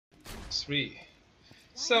3.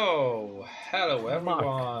 So, hello Mark.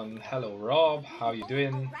 everyone. Hello Rob, how you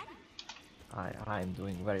doing? I'm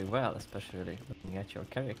doing very well, especially looking at your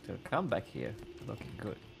character. Come back here, looking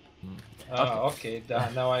good. Okay.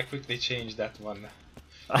 Okay, now I quickly changed that one.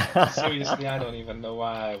 Seriously, I don't even know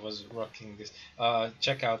why I was rocking this.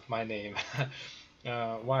 Check out my name.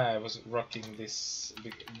 Why I was rocking this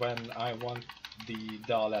when I want the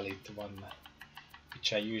Doll Elite one,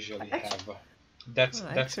 which I usually have. That's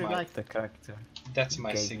I that's actually my like the character that's you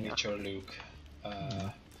my gave me. signature look.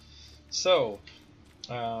 So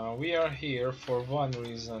we are here for one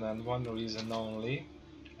reason and one reason only,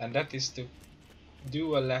 and that is to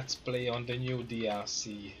do a let's play on the new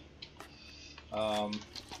DLC. Um,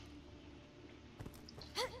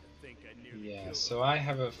 yeah, so I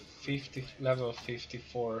have a level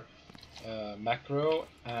 54 macro,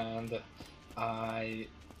 and I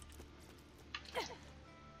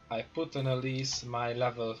I put on a lease my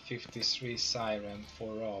level 53 Siren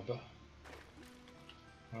for Rob.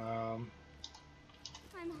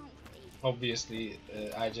 Obviously,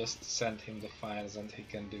 I just sent him the files, and he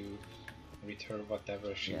can do with her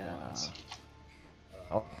whatever she wants.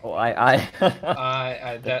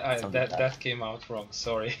 That came out wrong.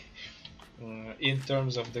 Sorry. In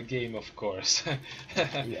terms of the game, of course.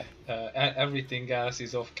 Yeah. Everything else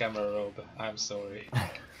is off camera, Rob. I'm sorry.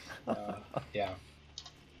 Yeah.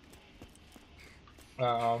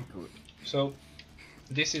 So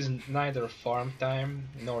this is neither farm time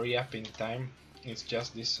nor yapping time. It's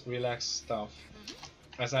just this relaxed stuff.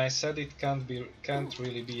 As I said, it can't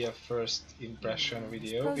really be a first impression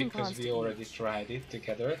video because we already tried it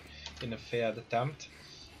together in a failed attempt.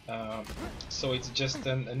 So it's just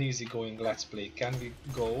an easygoing let's play. Can we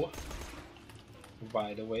go?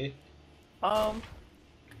 By the way. Well,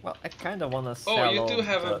 I kind of wanna sell. Oh, you do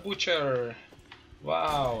have a butcher.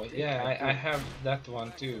 Wow. Yeah, I have that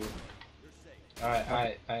one too.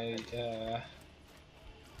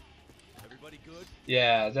 Everybody good?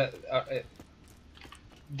 Yeah, that.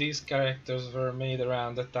 These characters were made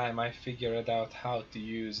around the time I figured out how to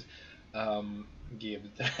use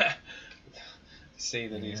Gibbed. Say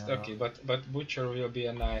the least. Okay, but Butcher will be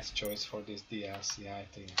a nice choice for this DLC, I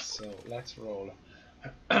think. So let's roll.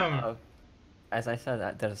 As I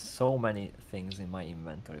said, there's so many things in my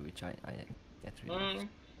inventory which I get rid of.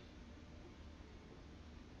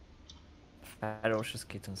 Ferocious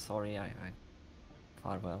kitten, sorry, I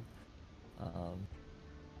farewell.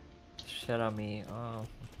 Sherami, oh,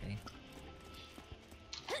 okay.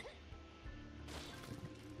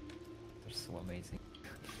 They're so amazing.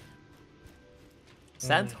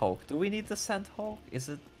 Sandhawk, do we need the Sandhawk? Is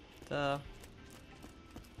it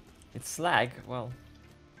it's slag, well.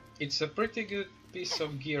 It's a pretty good piece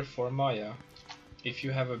of gear for Maya, if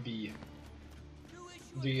you have a bee.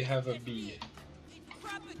 Do you have a bee?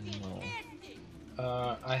 No.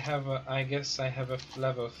 I guess I have a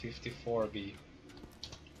level 54 bee.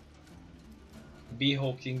 Bee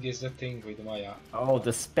hawking is the thing with Maya. Oh,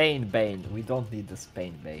 the Spain Bane. We don't need the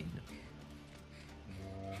Spain Bane.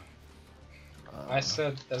 As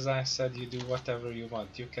I said, you do whatever you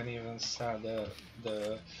want. You can even sell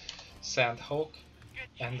the Sandhawk,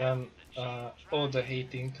 and then all the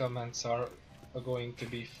hating comments are going to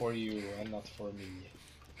be for you and not for me.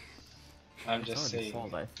 I'm just saying.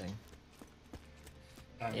 Sold, I think.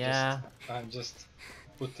 I'm just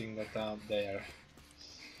putting that out there.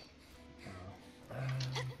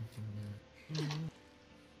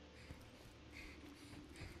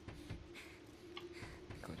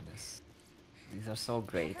 Goodness, these are so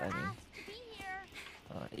great. I mean,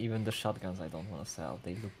 even the shotguns I don't want to sell.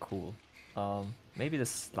 They look cool. Maybe the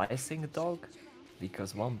slicing dog,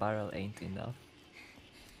 because one barrel ain't enough,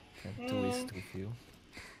 and two is too few.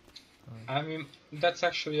 I mean, that's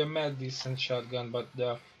actually a mad decent shotgun, but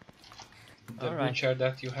the butcher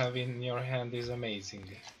that you have in your hand is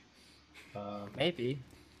amazing. Maybe.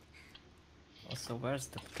 Also, where's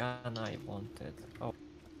the gun I wanted? Oh.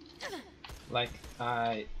 Like,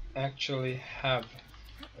 I actually have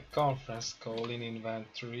a conference call in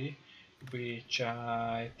inventory, which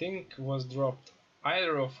I think was dropped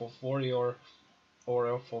either off of Warrior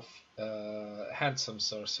or off of Handsome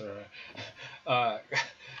Sorcerer.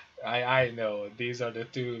 I know these are the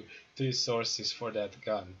two sources for that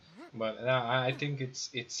gun, but I think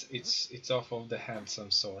it's off of the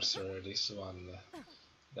Handsome Sorcerer, this one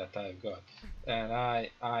that I've got, and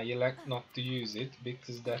I elect not to use it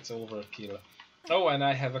because that's overkill. Oh, and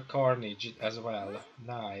I have a Carnage as well.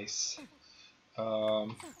 Nice.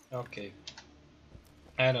 Okay.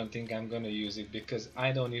 I don't think I'm gonna use it because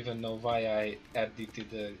I don't even know why I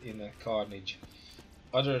edited it in a Carnage,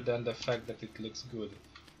 other than the fact that it looks good.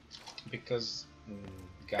 Because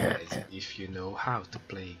Guys, if you know how to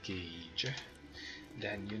play Gaige,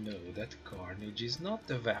 then you know that Carnage is not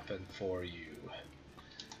the weapon for you.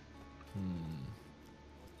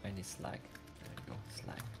 I need slag. There we go,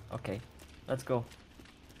 slag. Okay, let's go.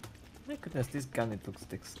 My goodness, this gun, it looks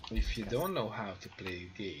If you don't know how to play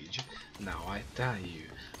Gaige, now I tell you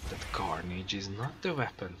that Carnage is not the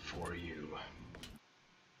weapon for you.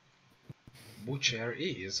 Butcher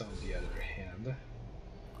is, on the other hand.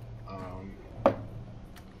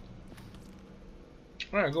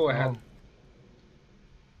 Alright, go ahead.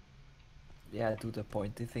 Yeah, do the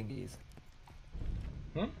pointy thingies.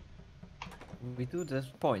 We do the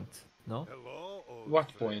point, no?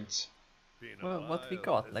 What points? Well, what we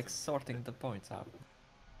got, like sorting the points out.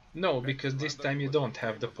 No, because this time you don't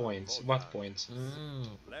have the points. What points?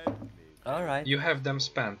 Alright. You have them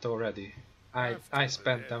spent already. I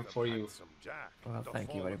spent them for you. Well,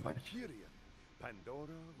 thank you very much.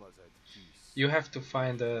 You have to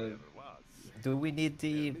find a... Do we need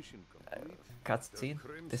the cutscene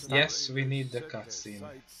this time? Yes, we need the cutscene.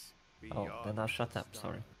 Oh, then I'll shut up,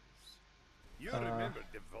 sorry.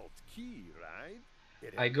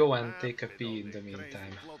 I go and take a pee in the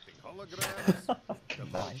meantime.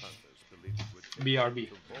 Bye. BRB.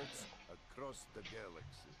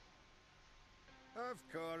 Of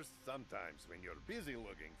course, sometimes when you're busy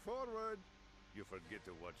looking forward, you forget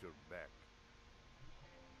to watch your back.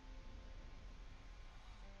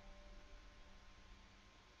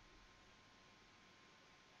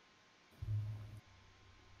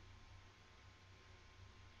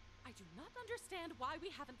 I do not understand why we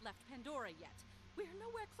haven't left Pandora yet. We're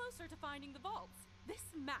nowhere closer to finding the vaults. This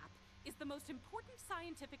map is the most important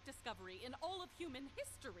scientific discovery in all of human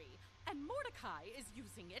history, and Mordecai is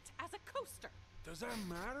using it as a coaster. Does that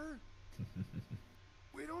matter?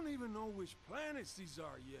 We don't even know which planets these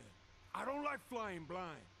are yet. I don't like flying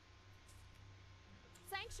blind.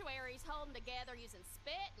 Sancuary's holding together using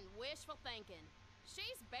spit and wishful thinking.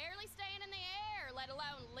 She's barely staying in the air, let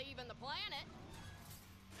alone leaving the planet.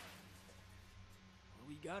 Well,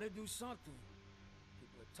 we gotta do something.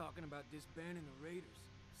 People are talking about disbanding the Raiders,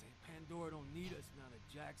 saying Pandora don't need us now that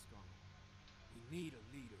Jack's gone. We need a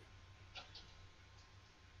leader.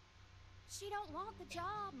 She don't want the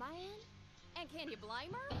job, man. And can you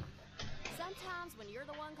blame her? Sometimes when you're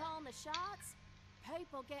the one calling the shots,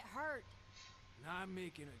 people get hurt. Not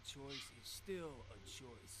making a choice is still a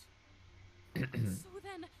choice. So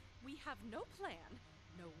then, we have no plan,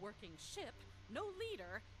 no working ship, no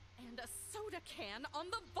leader, and a soda can on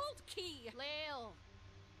the vault key! Lil,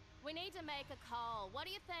 we need to make a call. What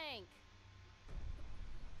do you think?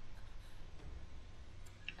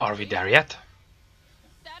 Are we there yet?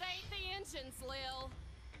 That ain't the engines, Lil.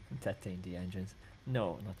 That ain't the engines.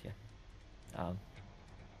 No, not yet.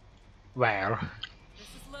 Where? This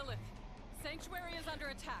is Lilith. Sanctuary is under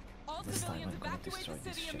attack. All This time civilians I'm gonna evacuate destroy the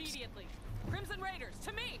these city ships. immediately. Crimson Raiders,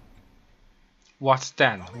 to me! What's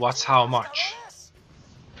 10? What's how much?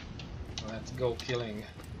 Let's go killing.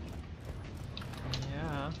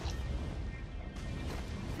 Yeah.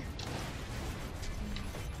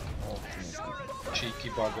 Cheeky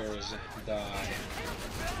buggers, die.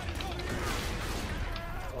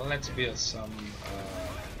 Well, let's build some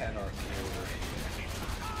anarchy over here.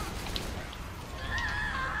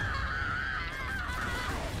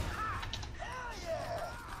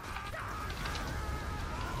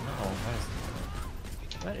 No,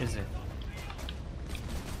 where is it?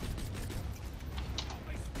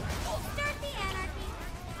 Start the anarchy.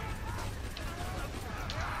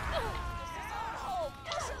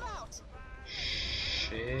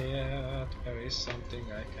 Shit, there is something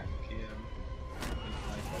I can kill.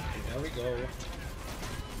 Okay, there we go.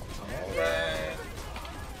 Alright.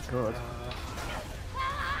 Good.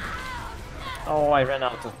 Oh, I ran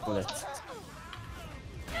out of bullets.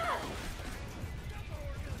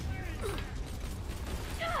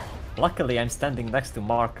 Luckily, I'm standing next to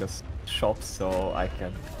Marcus' shop, so I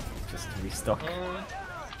can just restock.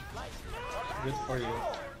 Good for you.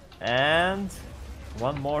 And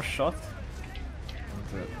one more shot.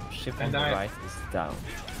 And the ship on And the I- right is down.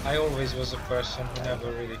 I always was a person who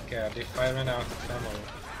never really cared. If I ran out of ammo,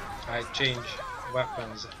 I change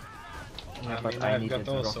weapons. Yeah, I but mean, I I've got needed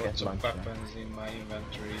all rocket sorts of launcher. weapons in my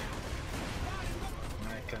inventory.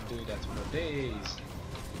 I can do that for days.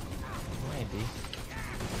 Maybe.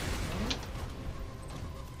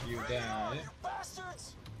 You die.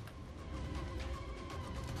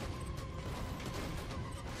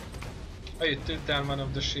 Oh, you took down one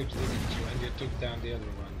of the ships, didn't you? And you took down the other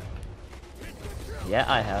one. Yeah,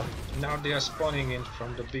 I have. Now they are spawning in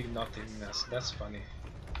from the big nothingness. That's funny.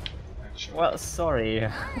 Actually. Well, sorry.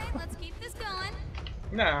 Alright, let's keep this going.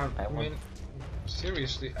 Nah, I I mean,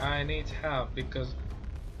 Seriously, I need help because...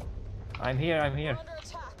 I'm here, I'm here.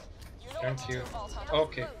 Thank you.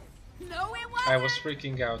 Okay, No, it I wasn't. was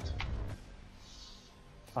freaking out.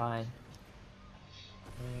 Fine.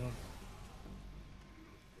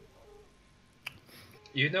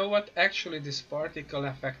 You know what? Actually, this particle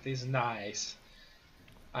effect is nice.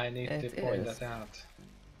 I need to It point is. that out.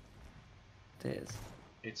 It is.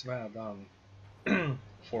 It's well done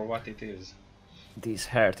for what it is. These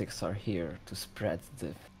heretics are here to spread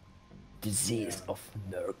the disease Yeah. of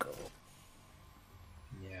Nurgle.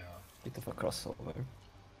 Yeah. Bit of a crossover.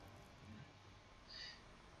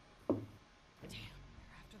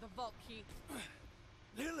 After the vault key.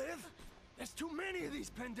 Lilith, there's too many of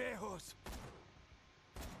these pendejos.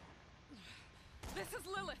 This is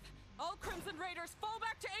Lilith. All Crimson Raiders fall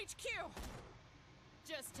back to HQ.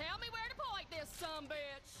 Just tell me where to point this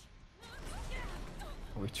sumbitch.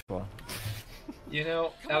 Which one? You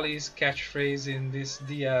know, Ellie's catchphrase in this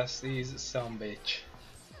DLC is "some bitch."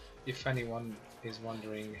 If anyone is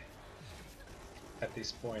wondering at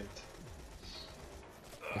this point.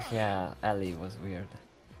 Yeah, Ellie was weird.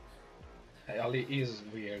 Ellie is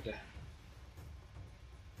weird.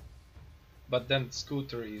 But then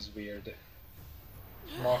Scooter is weird.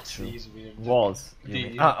 Moxie is weird. Was. You The-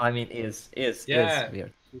 mean. I mean is Yeah,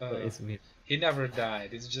 weird. Is weird. He never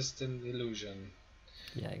died, it's just an illusion.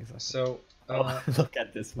 Yeah, exactly. So, Oh, look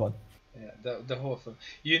at this one. yeah, the whole thing.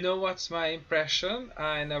 You know what's my impression?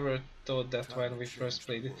 I never thought that when we first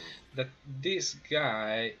played it, that this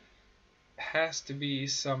guy has to be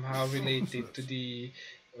somehow related to the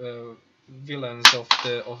villains of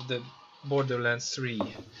the Borderlands 3,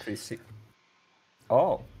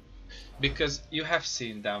 Oh. because you have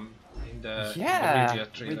seen them in the Yeah, video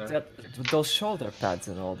trailer. with those shoulder pads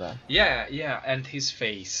and all that. Yeah, yeah, and his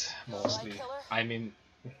face mostly. I mean,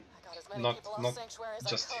 not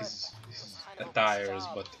just his attires,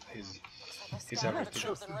 but his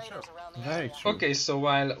everything. Very true. Okay, so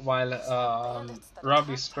while Rob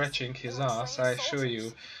is scratching his ass, I show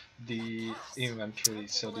you the inventory,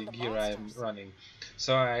 so the gear I'm running.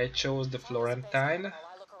 So I chose the Florentine,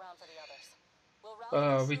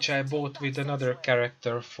 which I bought with another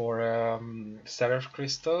character for Seraph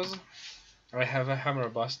Crystals. I have a Hammer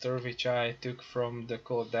Buster, which I took from the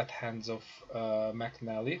Cold Death Hands of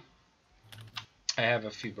McNally. I have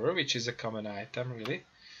a Fibber, which is a common item, really.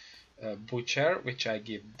 Butcher, which I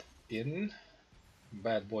give in.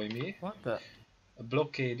 Bad boy me. What the? A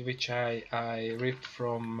Blockade, which I ripped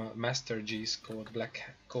from Master G's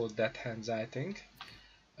Cold Death Hands, I think.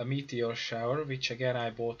 A Meteor Shower, which again I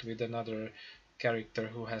bought with another character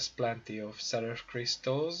who has plenty of Seraph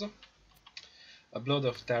Crystals. A Blood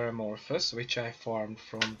of Terramorphous, which I farmed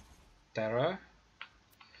from Terra.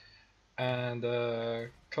 And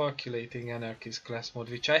Calculating Anarchist class mode,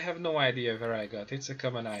 which I have no idea where I got. It's a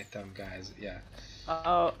common item, guys, yeah.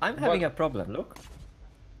 I'm having a problem, look.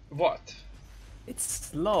 What? It's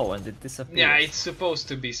slow and it disappears. Yeah, it's supposed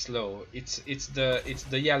to be slow. It's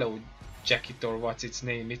the yellow jacket, or what's its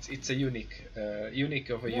name. It's a unique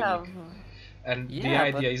of a unique. And the yeah,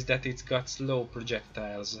 idea is that it's got slow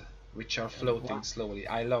projectiles, which are floating slowly.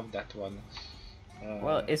 I love that one.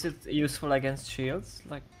 Well, is it useful against shields?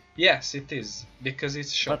 Like, yes, it is, because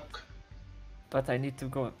it's shock. but I need to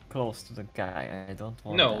go close to the guy. I don't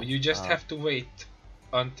want No, that. you just have to wait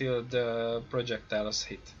until the projectiles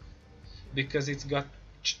hit, because it's got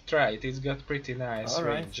it's got pretty nice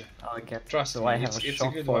range. I'll get. Trust so me, I have it's a a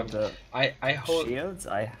shock good for one. the I hold. shields.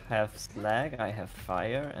 I have slag. I have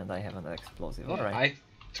fire, and I have an explosive. Yeah, All right. I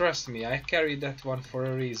trust me. I carry that one for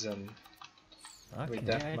a reason. Okay, with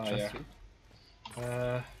that I Maya. trust you.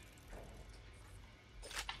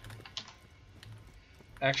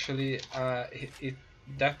 Actually,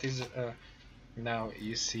 that is now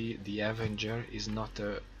you see the Avenger is not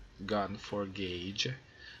a gun for Gaige,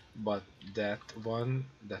 but that one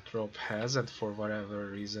that Rob has, and for whatever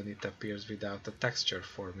reason it appears without a texture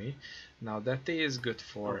for me. Now that is good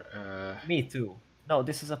for. Me too. No,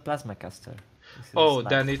 this is a plasma caster. This is a Oh,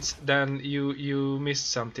 slice. then you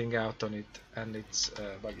missed something out on it, and it's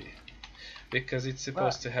buggy, because it's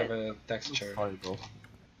supposed to have a texture. Horrible.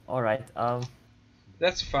 All right.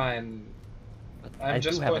 That's fine. But I'm I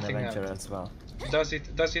just do have an pointing Avenger out. as well. Does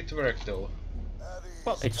it work though?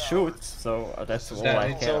 Well, it shoots, so that's all Then I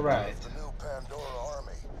it's care alright.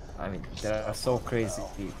 I mean, they are so crazy.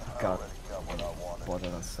 God,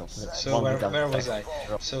 Borderlands so. So where was I?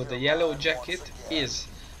 So the yellow jacket is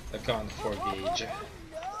a gun for Gaige.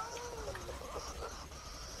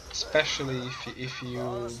 Especially if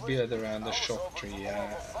you build around the shock tree,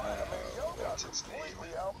 what's its name?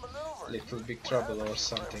 Little Big Trouble or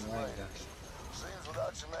something like that. Seems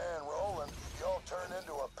without your man rolling, y'all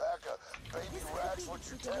with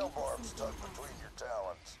your tail barbs tucked between your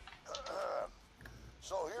talons.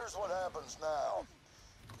 So here's what happens now.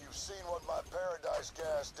 You've seen what my paradise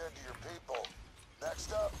gas did to your people.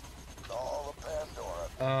 Next up, the Hall of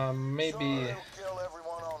Pandora. Maybe. Sure, it'll kill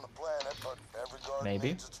everyone on the planet, but every garden Maybe.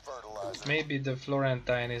 needs its fertilizer. Maybe the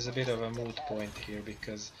Florentine is a bit of a moot point here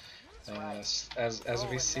because as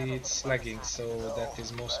we see it's slagging, so that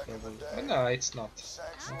is most probably. But no, it's not.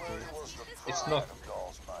 Okay. It's not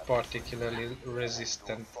particularly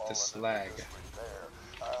resistant to slag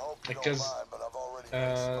because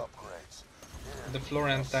the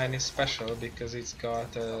Florentine is special because it's got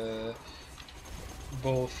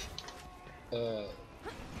both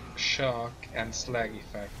shock and slag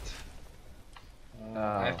effect.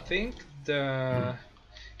 I think the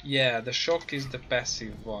shock is the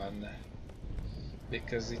passive one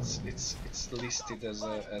because it's listed as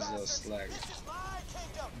a slag,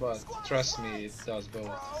 but trust me, it does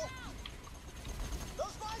both.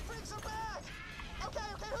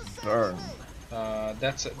 Burn.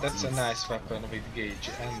 That's a nice weapon with Gaige,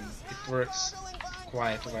 and it works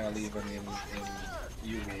quite well even in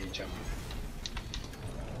UVA jump.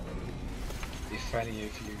 If any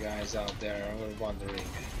of you guys out there are wondering,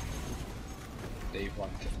 they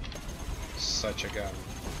want such a gun.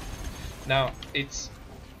 Now it's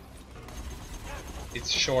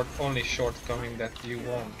only shortcoming that you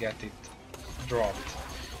won't get it dropped.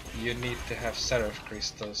 You need to have Seraph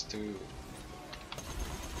crystals to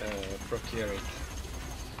procure it.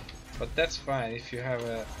 But that's fine if you have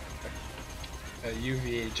a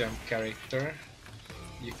UVA jump character.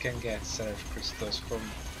 You can get Seraph crystals from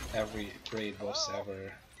every raid boss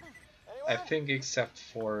ever. I think except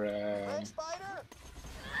for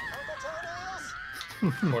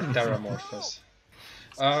Terramorphous.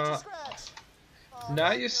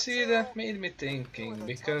 Now you see, that made me thinking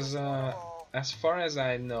because as far as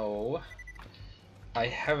I know, I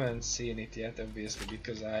haven't seen it yet, obviously,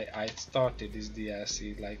 because I started this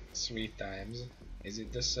DLC like 3 times. Is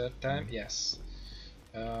it the third time? Yes.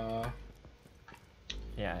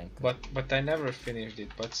 Yeah. But I never finished it.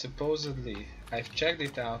 But supposedly I've checked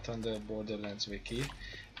it out on the Borderlands wiki,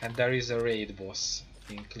 and there is a raid boss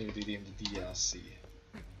included in the DLC.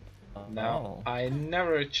 Now I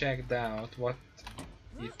never checked out what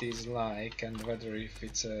it is like and whether if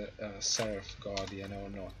it's a Seraph Guardian or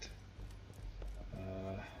not.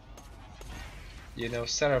 You know,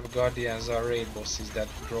 Seraph Guardians are raid bosses that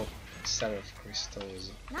drop Seraph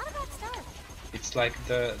crystals. Not a bad start. It's like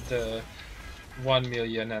the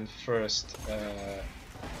 1,000,001st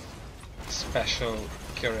special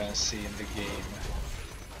currency in the game.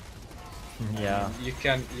 Yeah. You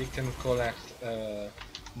can collect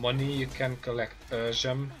money, you can collect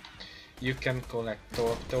Urgem, you can collect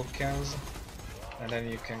Torp tokens, and then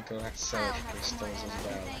you can collect Seraph crystals as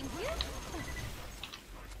well.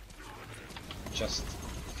 Just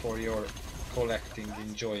for your collecting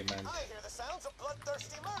enjoyment. I hear the sounds of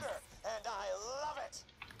bloodthirsty murder, and I love it.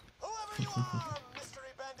 Whoever you are,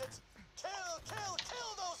 mystery bandits,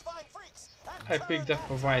 kill those fine freaks. I picked up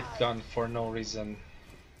a white gun for no reason.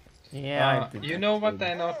 Yeah. You know what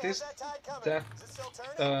I noticed? That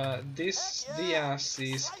this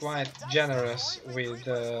DLC is quite generous with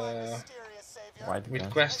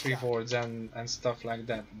quest rewards and stuff like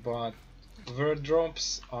that, but word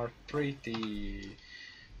drops are pretty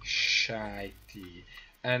shitey,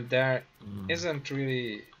 and there isn't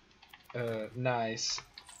really nice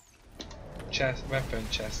weapon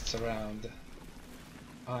chests around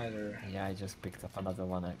either. Yeah, I just picked up another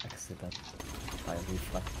one accident by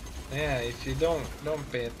reflex. Yeah, if you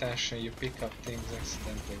don't pay attention, you pick up things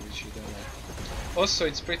accidentally which you don't like. Also,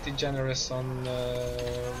 it's pretty generous on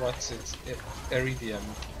what's it, Iridium.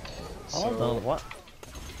 Hold on, what?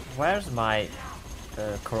 Where's my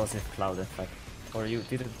corrosive cloud effect? Or you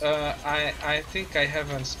didn't? I think I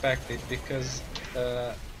haven't spec'd it because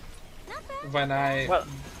when I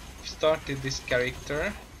started this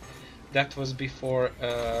character, that was before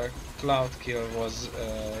Cloud Kill was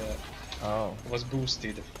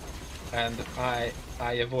boosted, and I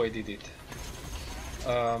avoided it.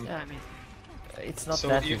 Yeah, I mean, it's not so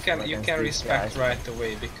that you useful can against these respect guys. right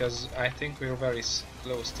away, because I think we're very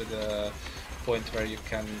close to the point where you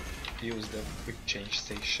can use the quick change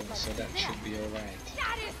station, so that should be alright.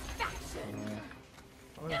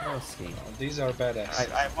 We'll see. These are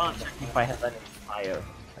badasses. I want to check if I have any fire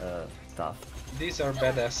stuff. These are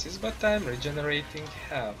badasses, but I'm regenerating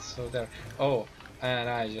health, so there. Oh, and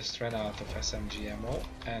I just ran out of SMG ammo,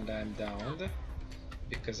 and I'm downed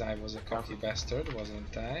because I was a cocky bastard,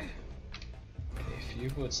 wasn't I? If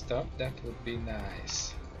you would stop, that would be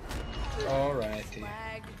nice. Alrighty.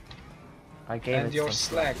 I gave And it your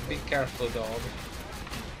some slag, be careful, dog.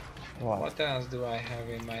 What else do I have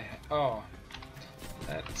in my oh,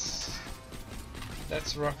 that's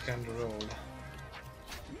rock and roll.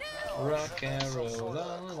 Rock and roll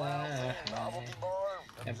all night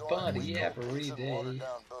and party every day.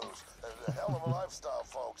 A hell of a lifestyle,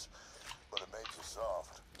 folks, but it makes you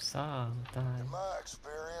soft. Sometimes. In my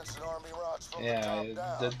experience, an army rots from the Yeah,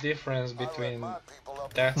 top the down. difference I let between my people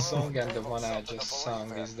up that front song and the give them one I something to just believe sung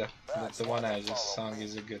in. is that That's the why one they I just follow sung me.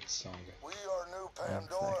 is a good song. We are New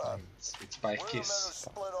Pandora. It's by We're the men who Kiss.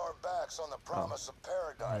 split our backs on the promise of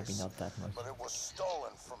paradise. Maybe not that much. But it was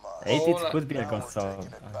stolen from us. It All could be a Now good we're song.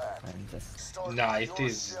 taking it back. I'm just. Start Nah, with it your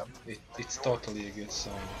is. ship It's and your totally a good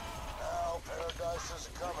song. Now paradise is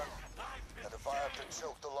coming. And if I have to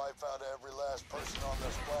choke the life out of every last person on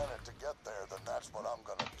this planet to get there, then that's what I'm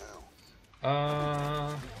gonna do.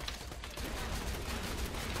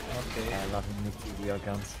 Okay. I love nuclear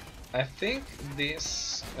guns. I think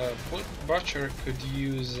this Butcher could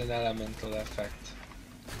use an elemental effect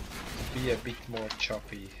to be a bit more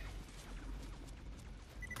choppy.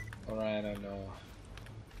 Or I don't know.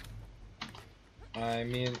 I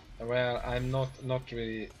mean, well, I'm not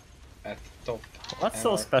really at top. What's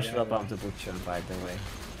so MRP special level. about the Butcher, by the way?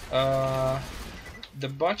 The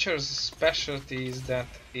Butcher's specialty is that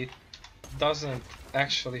it doesn't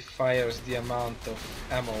actually fires the amount of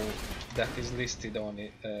ammo that is listed on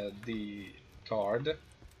it, the card,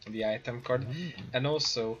 the item card, and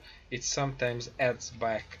also it sometimes adds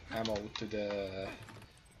back ammo to the.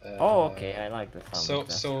 Oh, okay, I like the sound of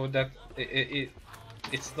that. So that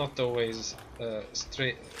it's not always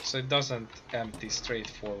straight, so it doesn't empty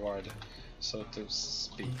straightforward, so to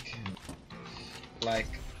speak. Like,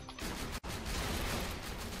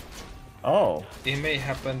 Oh, it may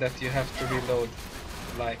happen that you have to reload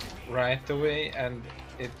like right away, and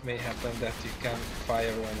it may happen that you can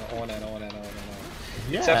fire on and on and on and on.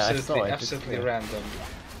 yeah, It's I saw it. absolutely It's random.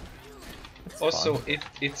 It's Also, fun.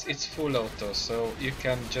 it's full auto, so you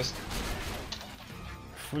can just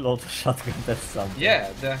Full auto shotgun. That's something.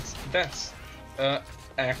 yeah, that's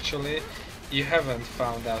actually you haven't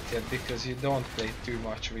found out yet because you don't play too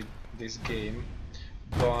much with this game,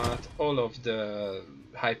 but all of the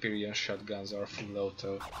Hyperion shotguns are full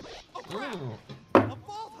auto. A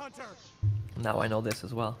vault hunter! Now I know this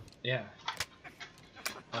as well. Yeah.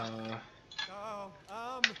 Oh,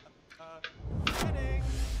 kidding.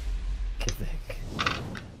 Kidding.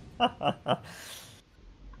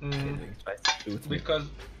 Kidding. Tries to shoot me. Because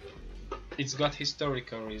it's got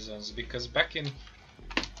historical reasons. Because back in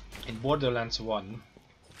Borderlands 1,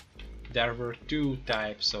 there were two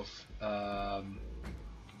types of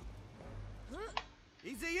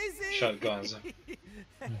Easy, easy! shotguns.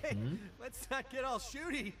 Hey, let's not get all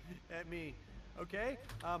shooty at me, okay?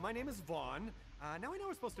 My name is Vaughn. Now I know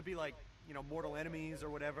we're supposed to be like, you know, mortal enemies or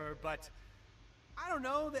whatever, but I don't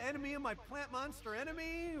know, the enemy of my plant monster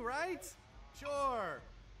enemy, right? Sure.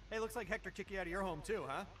 Hey, looks like Hector kicked you out of your home too,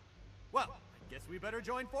 huh? Well, I guess we better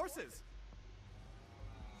join forces.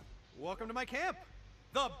 Welcome to my camp,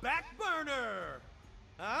 the Back Burner!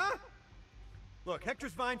 Huh? Look,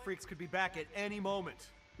 Hector's Vine Freaks could be back at any moment.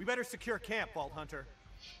 We better secure camp, Vault Hunter.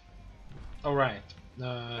 Alright.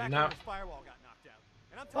 Back Now when his firewall got knocked out.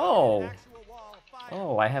 And I'm Oh. talking an actual wall of fire.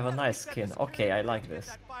 Oh, I have a Yes, we nice set the skin. security Okay, I bridge like to get this.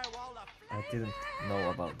 that firewall to I didn't know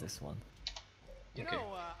about this one. You Okay.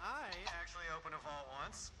 know, I actually opened a vault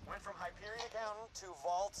once. Went from Hyperion accountant to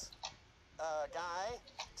vault guy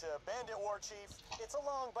to bandit war chief. It's a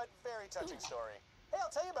long but very touching story. Hey, I'll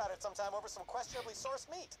tell you about it sometime over some questionably sourced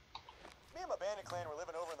meat. Me and my bandit clan were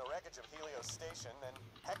living over in the wreckage of Helios Station, and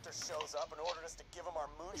Hector shows up and ordered us to give him our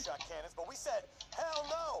moonshot cannons, but we said, hell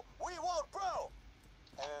no, we won't, bro!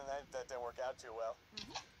 And then that didn't work out too well.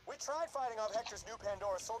 We tried fighting off Hector's new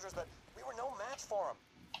Pandora soldiers, but we were no match for him.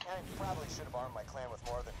 And I probably should have armed my clan with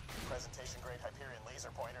more than presentation-grade Hyperion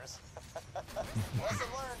laser pointers. Lesson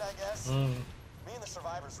learned, I guess. Me and the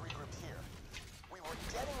survivors regrouped here. We were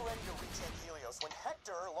getting ready to retake Helios when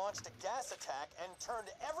Hector launched a gas attack and turned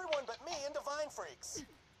everyone but me into Vine Freaks.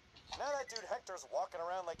 Now that dude Hector's walking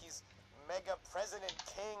around like he's Mega President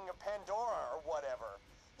King of Pandora or whatever.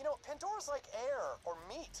 You know, Pandora's like air or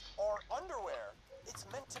meat or underwear. It's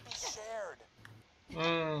meant to be shared.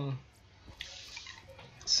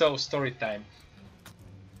 So story time.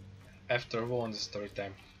 After one story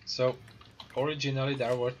time. So originally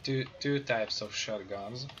there were two types of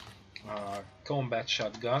shotguns. Combat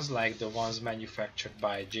shotguns like the ones manufactured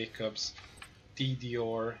by Jacobs,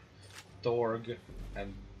 TDR, Torg,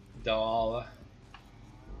 and Dahl.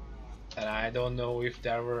 And I don't know if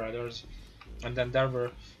there were others. And then there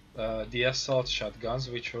were the assault shotguns,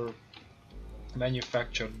 which were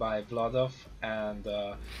manufactured by Vladov and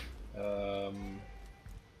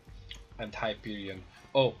and Hyperion.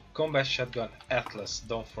 Oh, combat shotgun Atlas,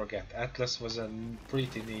 don't forget. Atlas was a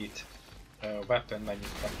pretty neat weapon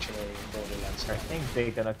manufacturer in Borderlands. I think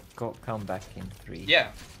they're gonna come back in 3.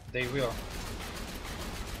 Yeah, they will.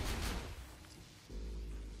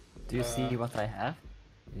 Do you see what I have?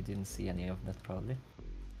 You didn't see any of that probably.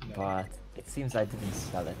 No. But it seems I didn't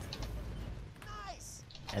sell it. Nice.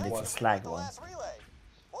 And it's What? a slag The one. last relay.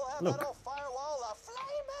 We'll have Look. that old firewall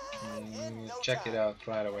a-flaming in no Check it time. out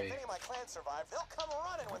right If away. any of my clan survive, they'll come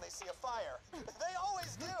running when they see a fire. They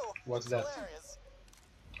always do. What's It's that? hilarious.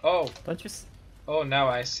 Oh, Don't you s oh, now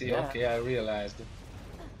I see. Yeah. Okay, I realized.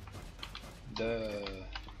 The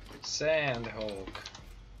Sandhawk.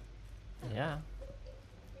 Yeah.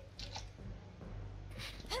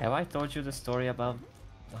 Have I told you the story about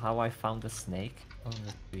how I found a snake on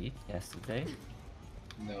the street yesterday?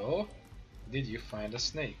 No. Did you find a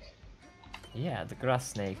snake? Yeah, the grass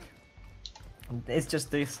snake. It's just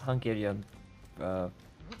this Hungarian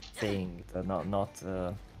thing, not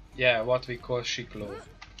Yeah, what we call shiklo.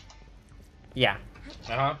 yeah,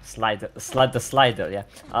 Uh-huh. the slider, yeah.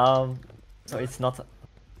 So it's not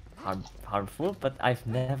harmful, but I've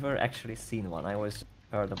never actually seen one. I always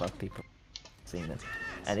heard about people seeing it,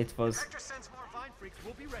 and it was Director sends more vine freaks.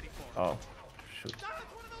 We'll be ready for 'em. oh shoot. Stop,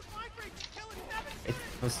 it's one of those vine freaks. Kill it, Devin. It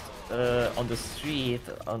was on the street,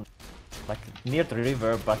 on like near the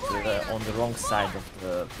river, but on the wrong side of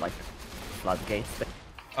the like floodgate thing.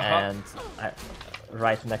 And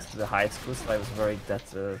right next to the high school, so I was worried that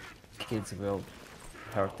kids will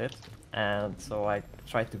hurt it. And so I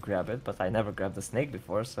tried to grab it, but I never grabbed the snake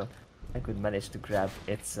before, so I could manage to grab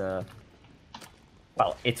its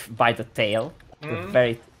well, it's by the tail, the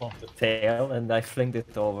very tip of the tail, and I flinged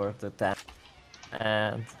it over the tank.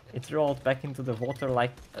 And it rolled back into the water,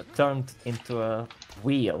 like turned into a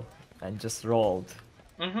wheel and just rolled.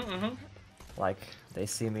 Like they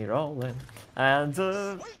see me rolling, and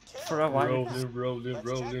for a while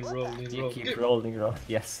you keep rolling.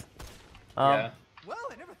 Yes. Yeah. Well,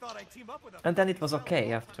 I never thought I'd team up with a And then it was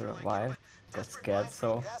okay after a while. Got scared,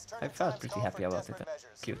 so I felt pretty happy about it.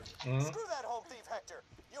 Cute. Screw that home thief, Hector.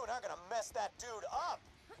 You and I are gonna mess that dude up.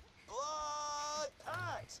 Blood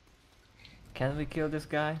pact. Can we kill this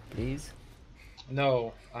guy, please?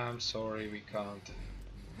 No, I'm sorry, we can't.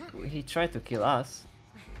 He tried to kill us.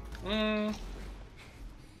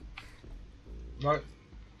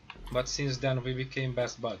 But since then we became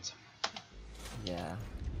best buds. Yeah.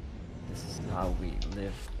 This is how we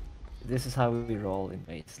live. This is how we roll in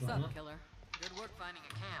Wasteland. What's up, killer? Good work finding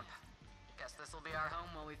a camp. Guess this will be our home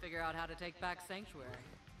while we figure out how to take back Sancuary.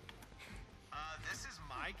 This is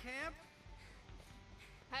my camp?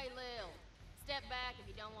 Hey, Lil. Step back if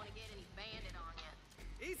you don't want to get any bandit on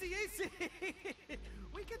you. Easy, easy.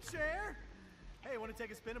 We can share. Hey, want to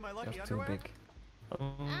take a spin in my lucky You're too underwear? big.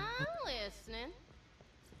 I'm listening.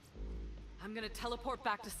 I'm gonna teleport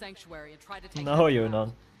back to Sancuary and try to take. No, you're not.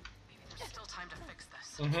 Maybe there's still time to fix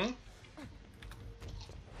this.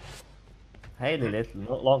 Hey Lilith,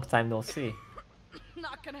 long time no see.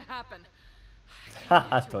 Not gonna happen.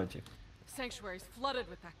 I told you. Sanctuary's flooded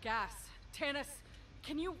with that gas. Tannis,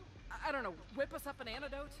 can you, I don't know, whip us up an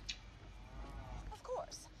antidote? Of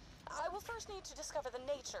course. I will first need to discover the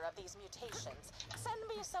nature of these mutations. Send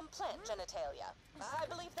me some plant genitalia. I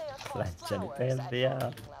believe they are called Plant flowers at genitalia. your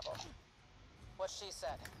level. What she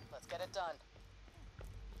said. Let's get it done.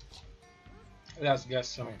 Let's get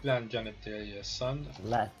some plant genitalia, son.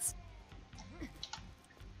 Let's.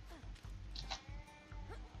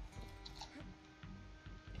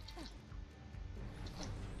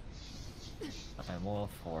 I'm all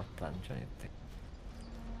for plant genetics.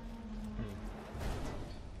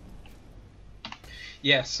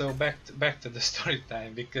 Yeah, so back to the story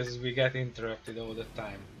time, because we get interrupted all the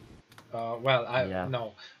time. Well,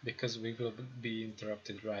 no, because we will be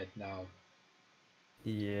interrupted right now.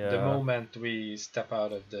 Yeah. The moment we step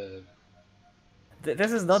out of the...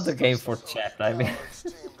 This is not the game for chat, I mean.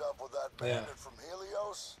 Teamed up with that Yeah. bandit from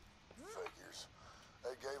Helios? Figures.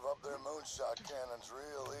 They gave up their moonshot cannons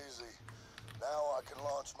real easy. Now I can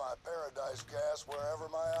launch my paradise gas wherever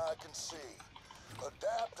my eye can see.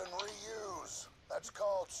 Adapt and reuse. That's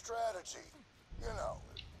called strategy. You know,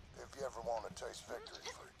 if you ever want to taste victory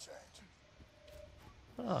for a change.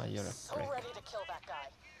 Oh, you're a So prick. ready to kill that guy.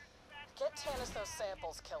 Get Tannis those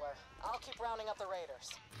samples, killer. I'll keep rounding up the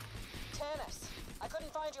raiders. Tannis, I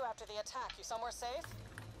couldn't find you after the attack. You somewhere safe?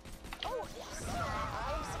 Oh, yes.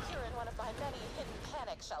 I'm secure in one of my many hidden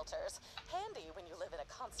panic shelters. Handy when you live in a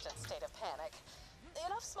constant state of panic.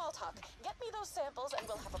 Enough small talk. Get me those samples and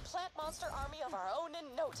we'll have a plant monster army of our own in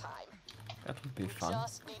no time. That would be fun.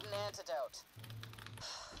 Just need an antidote.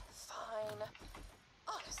 Fine.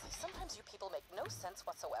 Honest. Honestly, sometimes you people make no sense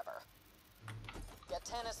whatsoever. Get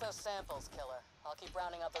Tannis those samples, killer. I'll keep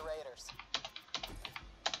rounding up the raiders.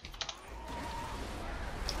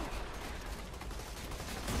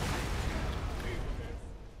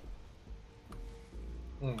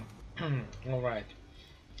 Alright.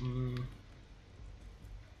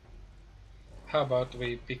 How about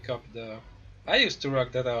we pick up the... I used to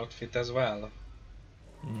rock that outfit as well.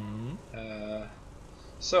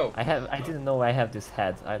 So... I didn't know I have this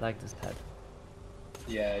head. I like this head.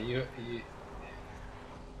 Yeah, you...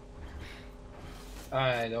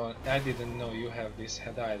 I didn't know you have this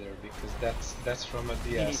head either, because that's from a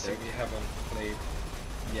DLC we haven't played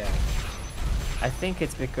yet. I think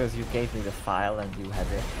it's because you gave me the file and you had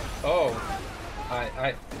it. Oh,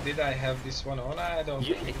 did I have this one on? I don't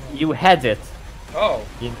know. You had it. Oh.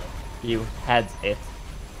 You had it.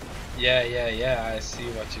 Yeah, I see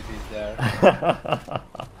what you did there.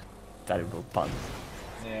 Terrible puns.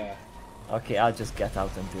 Yeah. Okay, I'll just get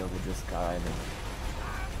out and deal with this guy.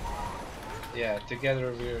 Yeah,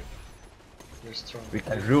 together we're strong. We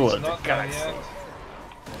can rule the guys.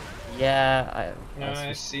 Yeah,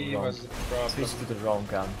 I see what's the problem. Switched to the wrong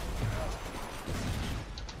gun.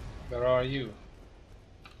 Where are you?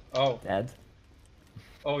 Oh. Dead.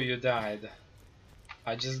 Oh, you died.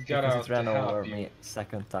 I just got because out it ran to help over you. me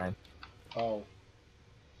second time. Oh.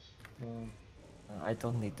 I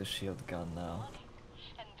don't need the shield gun now.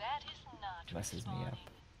 It messes me up.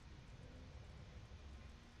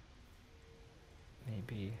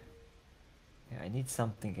 Maybe... Yeah, I need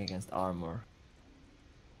something against armor.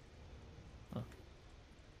 Oh.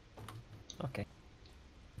 Okay.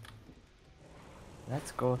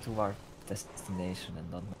 Let's go to our destination and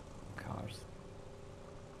not make cars.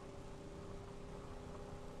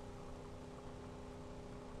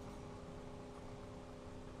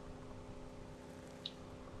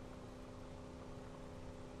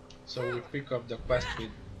 So we pick up the quest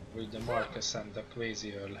with the Marcus and the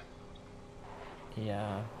Crazy Earl.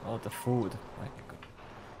 Yeah, all the food.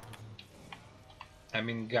 I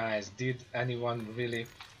mean, guys, did anyone really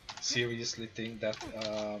seriously think that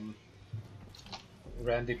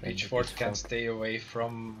Randy Pitchford can stay away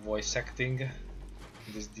from voice acting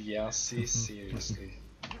this DLC? Seriously.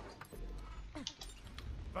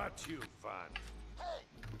 But you fun. Hey,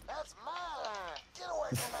 that's my line. Get away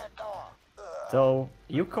from that door. So,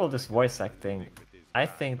 you call this voice acting. I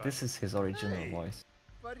think this is his original voice.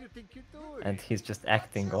 What do you think you're doing? And he's just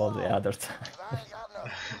acting all the other time.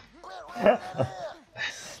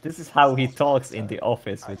 This is how he talks in the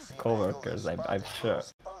office with coworkers, I'm sure.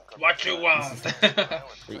 What you want?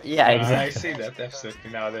 Yeah, exactly. I see that absolutely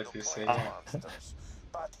now that you say it.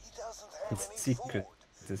 His secret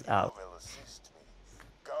is out.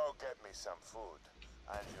 Go get me some food,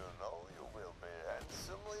 and you know you will be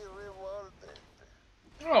handsomely rewarded.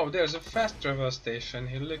 Oh, there's a fast travel station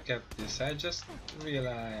here. Look at this. I just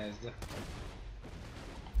realized.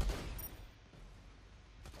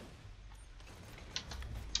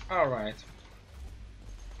 Alright.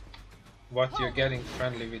 What, you're getting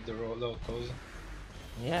friendly with the locals?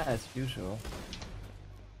 Yeah, as usual.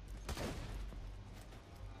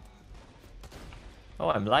 Oh,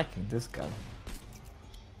 I'm liking this gun.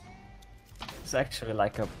 It's actually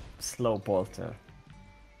like a slow bolter.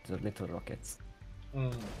 The little rockets.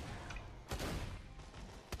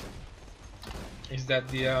 Is that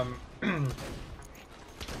the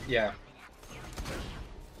yeah.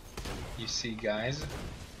 You see, guys,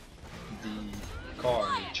 the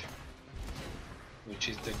Carnage, which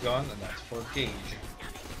is the gun that's for Gaige.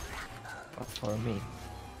 But for me.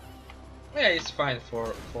 Yeah, it's fine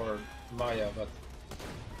for Maya, but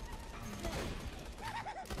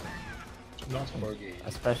not for Gaige.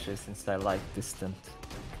 Especially since I like distant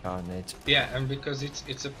Carnage. Yeah, and because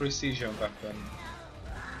it's a precision weapon.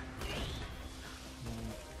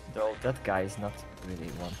 Though that guy is not really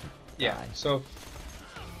wanted to Yeah, die. so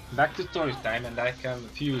back to story time, and I can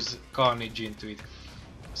fuse Carnage into it.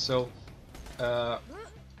 So the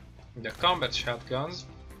combat shotguns,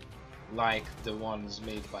 like the ones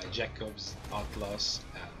made by Jacobs, Atlas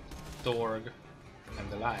and Torg and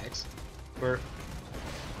the likes, were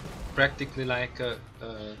practically like a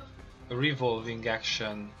revolving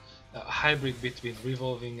action, a hybrid between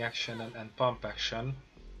revolving action and pump action,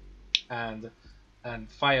 and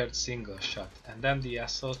fired single shot. And then the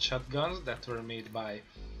assault shotguns that were made by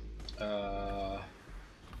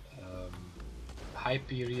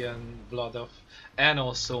Hyperion, Blood of, and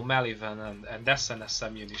also Malivan and SNS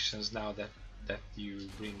ammunitions. Now that you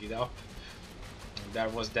bring it up, there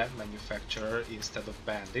was that manufacturer instead of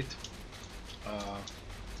Bandit.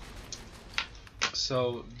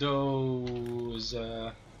 So those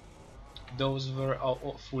those were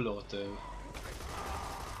full auto.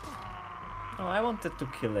 Oh, I wanted to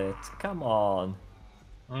kill it. Come on.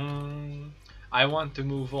 I want to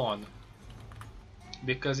move on.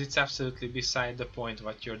 Because it's absolutely beside the point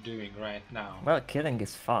what you're doing right now. Well, killing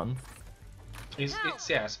is fun. It's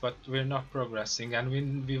yes, but we're not progressing, and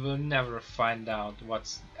we will never find out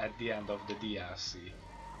what's at the end of the DLC.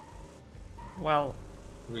 Well,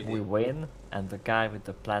 Really. we win, and the guy with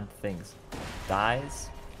the plant things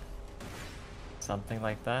dies. Something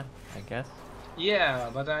like that, I guess. Yeah,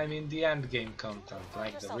 but I mean the end game content,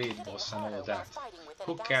 like the raid boss and all that.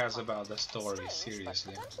 Who cares about the story,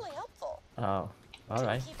 seriously? Oh,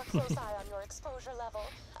 alright. Keep a close eye on your exposure level.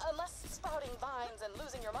 Unless sprouting vines and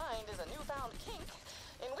losing your mind is a newfound kink.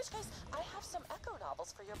 In which case, I have some echo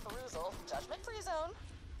novels for your perusal. Judgment-free zone.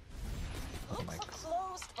 Look for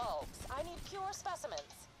closed bulbs. I need pure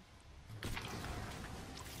specimens. I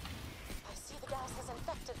see the gas has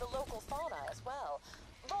infected the local fauna as well.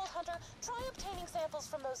 Vault Hunter, try obtaining samples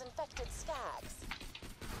from those infected skags.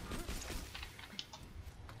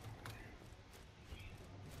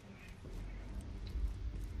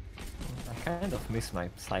 I kind of miss my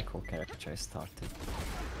psycho character I started.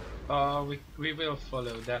 We will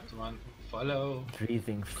follow that one. Follow.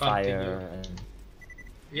 Breathing Continue. fire and...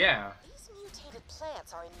 Yeah. These mutated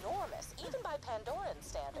plants are enormous, even by Pandoran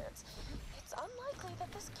standards. It's unlikely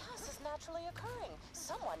that this gas is naturally occurring.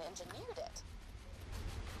 Someone engineered it.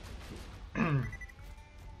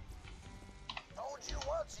 Told you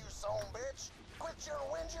once, you son bitch. Quit your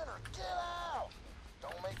whinging or get out.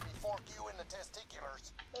 Don't make me fork you in the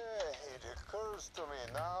testiculars. It occurs to me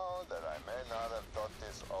now that I may not have thought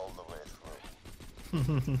this all the way through.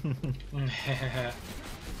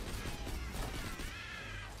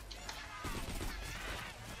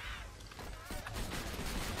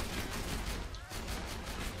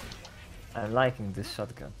 I'm liking this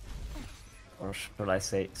shotgun. Or should I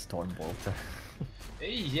say Stormbolter?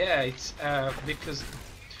 Yeah, it's because,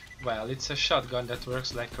 well, it's a shotgun that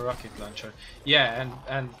works like a rocket launcher. Yeah,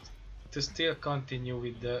 and to still continue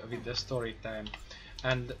with the story time,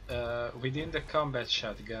 and within the combat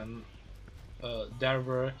shotgun, there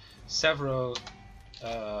were several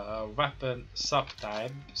weapon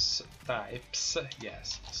subtypes.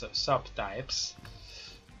 Yes, so subtypes.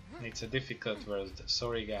 It's a difficult word.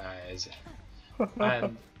 Sorry, guys.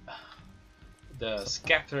 And the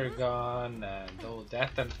scatter gun and all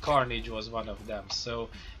that, and Carnage was one of them. So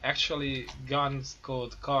actually guns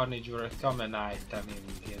called Carnage were a common item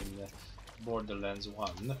in Borderlands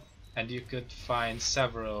 1, and you could find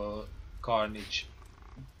several Carnage,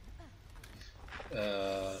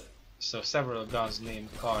 so several guns named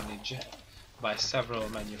Carnage by several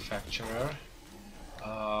manufacturers,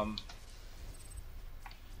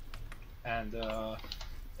 and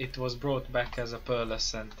it was brought back as a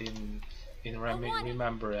pearlescent in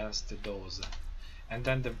remembrance to those. And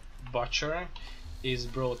then the Butcher is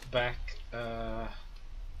brought back.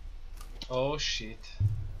 Oh shit.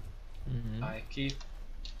 I keep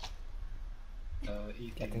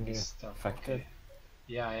eating Getting this stuff. infected. Okay.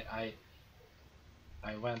 Yeah,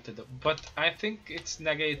 I went to the, but I think it's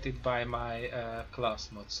negated by my class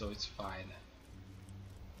mod, so it's fine.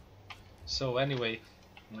 So anyway,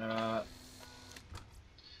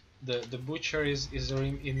 the Butcher is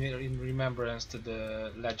in remembrance to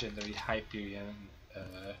the legendary Hyperion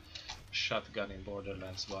shotgun in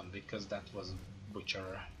Borderlands 1, because that was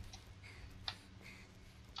Butcher.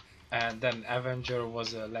 And then Avenger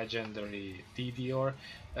was a legendary TDR.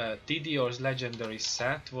 TDR's legendary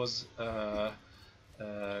set was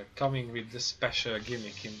coming with the special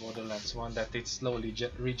gimmick in Borderlands 1 that it slowly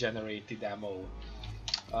regenerated ammo.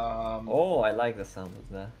 Oh, I like the sound of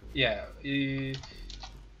that. Yeah,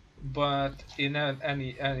 but in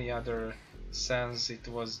any other sense, it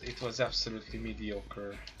was absolutely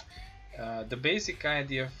mediocre. The basic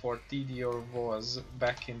idea for TDR was,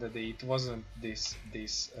 back in the day, it wasn't this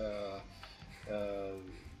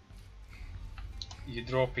you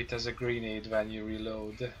drop it as a grenade when you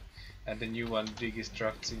reload and the new one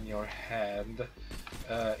destructs in your hand.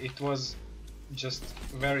 It was just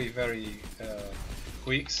very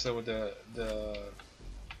quick, so the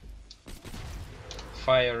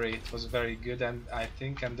fire rate was very good, and I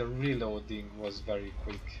think the reloading was very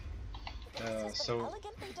quick. So,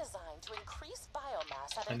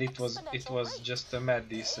 and it was just a mad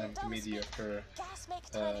decent mediocre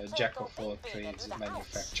jack of all trades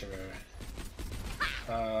manufacturer.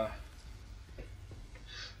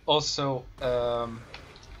 Also,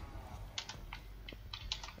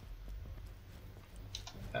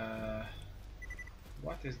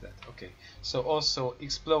 what is that? Okay, so also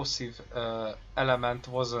explosive element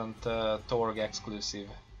wasn't Torg exclusive.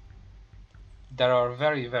 there are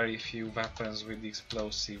very few weapons with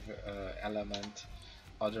explosive element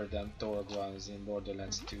other than Torg ones in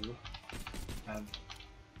Borderlands 2, and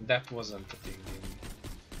that wasn't a thing in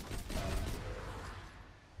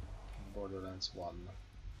Borderlands 1.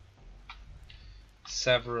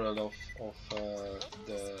 Several of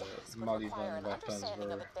the Malivan weapons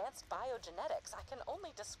were advanced biogenetics I can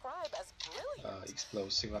only describe as brilliant.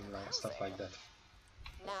 explosive and stuff like that.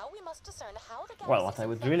 Now we must discern how the Well, what I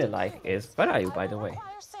would really like is, where are you, by the way?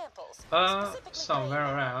 Somewhere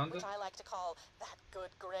around. Which I like to call that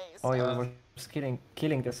good gray Oh, you stuff. were just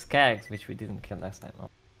killing the skags, which we didn't kill last time. Oh.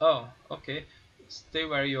 Oh, okay. Stay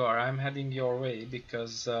where you are. I'm heading your way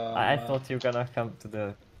because. I thought you were gonna come to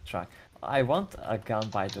the truck. I want a gun,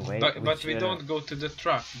 by the way. But we don't go to the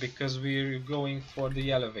truck because we're going for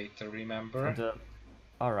the elevator. Remember?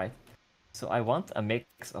 All right. So I want a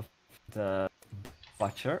mix of the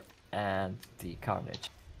Butcher and the Carnage.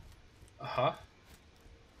 Uh-huh.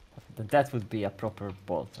 That would be a proper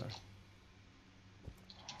bolter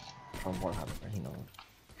from Warhammer, you know,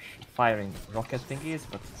 firing rocket thingies,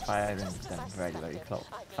 but firing them very close,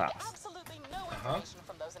 fast. Absolutely no information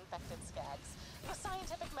from those infected skags. The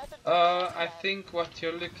scientific method. I think what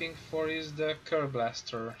you're looking for is the Curb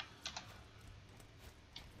Blaster.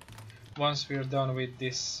 Once we're done with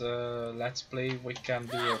this let's play, we can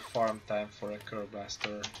do a farm time for a Curb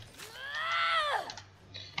Blaster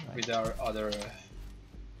with our other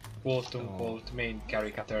quote-unquote main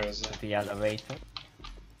characters. The elevator.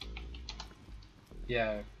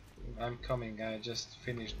 Yeah, I'm coming. I just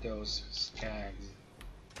finished those skags.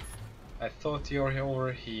 I thought you were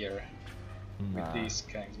over here with these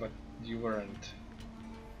skags, but you weren't.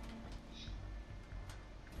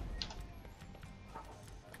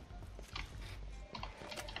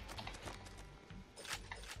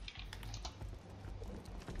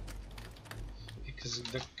 Because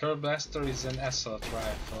the Curb Blaster is an assault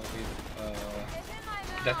rifle with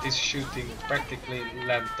that is shooting practically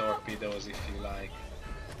land torpedoes, if you like.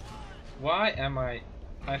 Why am I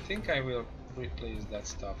think I will replace that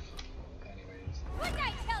stuff anyways. What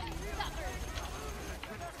I tell you, sucker?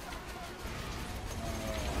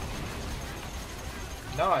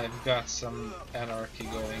 Now I've got some anarchy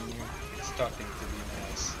going. It's starting to be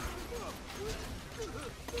nice.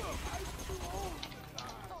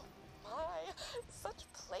 Such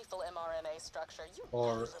playful mRNA structure. You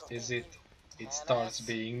Or is it starts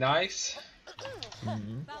being nice?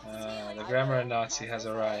 The grammar Nazi has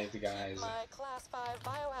arrived, guys. My class 5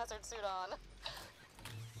 biohazard suit on.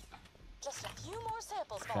 Just a few more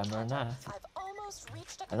samples. Grammar Nazi. I've almost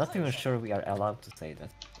reached a I'm not even sure we are allowed to say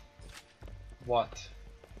that. What?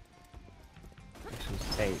 We should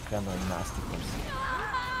say grammar nasty person.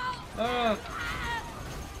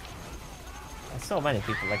 And so many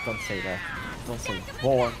people like don't say that. Don't say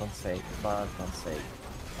war, don't say blood, don't say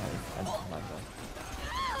anything like that.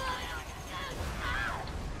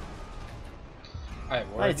 I've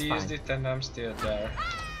already used it and I'm still there.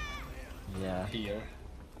 Yeah. Here.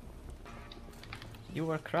 You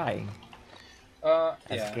were crying. Yeah.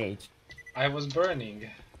 Gaige. I was burning.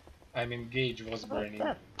 I mean, Gaige was burning.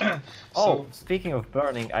 Oh, speaking of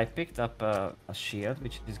burning, I picked up a shield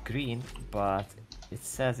which is green, but it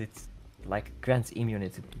says it's like grants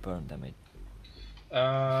immunity to burn damage.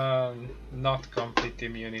 Not complete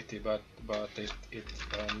immunity, but it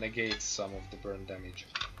negates some of the burn damage.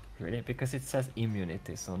 Really? Because it says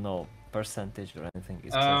immunity, so no percentage or anything.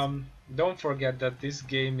 It don't forget that this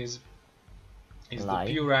game is the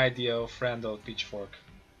pure idea of Randall Pitchfork.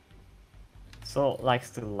 So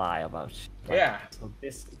likes to lie about shit. Like, yeah. So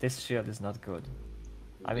this shield is not good.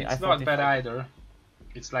 I mean, it's not bad either.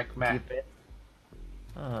 It's like meh.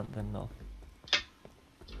 Then no.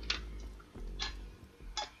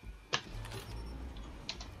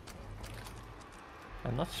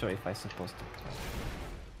 I'm not sure if I'm supposed to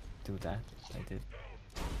do that. I did.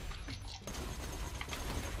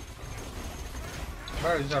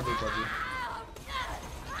 Where is everybody?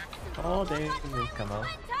 Oh, they will come out.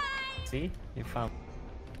 See? You found.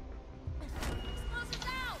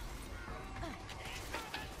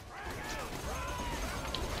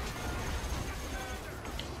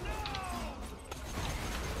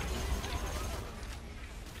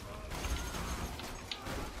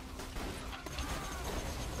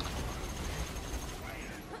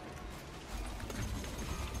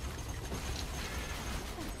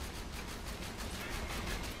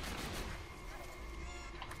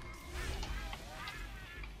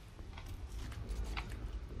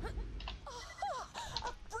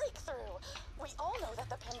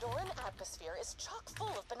 is chock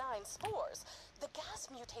full of benign spores. The gas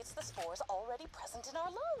mutates the spores already present in our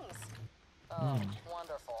lungs. Oh,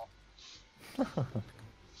 wonderful.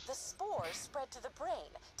 The spores spread to the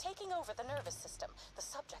brain, taking over the nervous system. The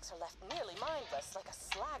subjects are left nearly mindless, like a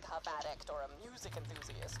slag huff addict or a music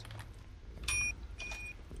enthusiast.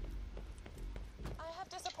 I have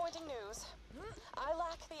disappointing news. I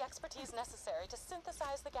lack the expertise necessary to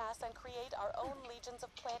synthesize the gas and create our own legions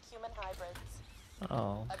of plant-human hybrids.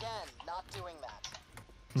 Oh. Again, not doing that.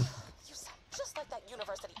 You sound just like that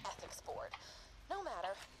university ethics board. No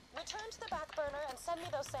matter. Return to the back burner and send me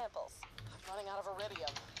those samples. I'm running out of iridium,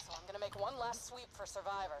 so I'm gonna make one last sweep for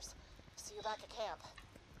survivors. See you back at camp.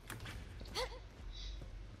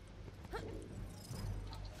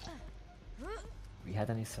 We had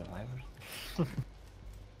any survivors?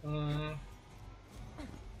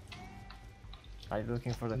 Are you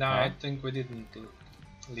looking for the No, car? I think we didn't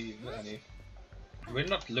leave any. We're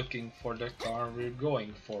not looking for the car, we're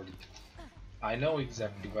going for it. I know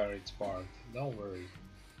exactly where it's parked, don't worry.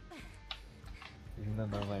 You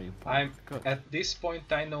remember where you I'm parked? Good. at this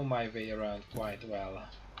point I know my way around quite well.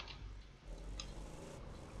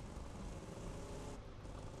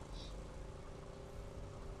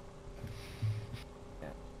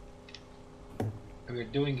 We're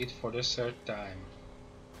doing it for the third time.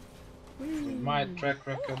 With my track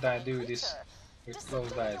record I do this with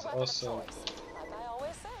closed eyes. Also, Like I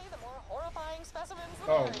always say, the more horrifying specimens,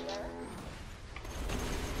 the Oh. merrier.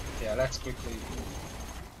 yeah, let's quickly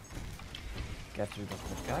Get rid of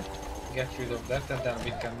the guy. get rid of that and then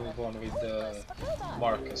we can move on with the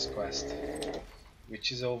Marcus quest,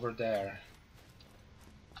 which is over there.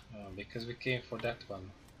 Because we came for that one.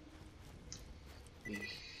 If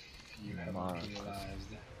you haven't Marcus.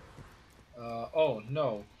 realized. Oh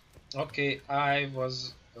no. Okay, I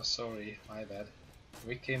was sorry, my bad.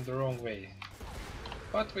 We came the wrong way.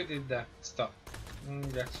 But we did that stuff.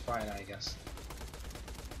 That's fine, I guess.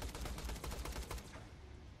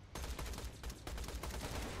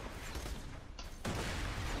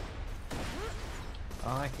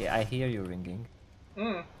 Oh, okay, I hear you ringing.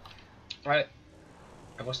 I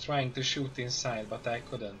was trying to shoot inside, but I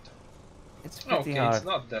couldn't. It's pretty Okay, hard. it's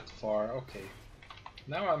not that far. Okay.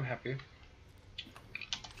 Now I'm happy.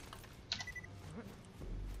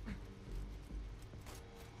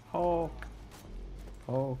 Hawk.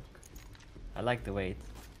 Hawk. I like the way it's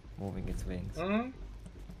moving its wings.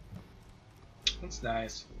 It's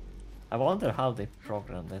nice. I wonder how they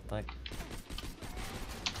programmed it. Like,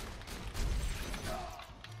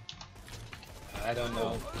 I don't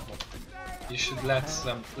know. You should let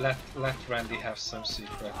Randy have some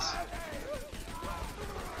secrets.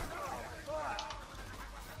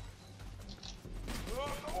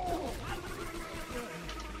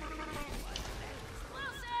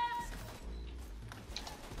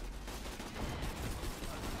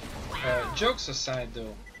 Jokes aside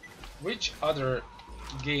though, which other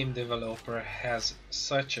game developer has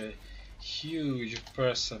such a huge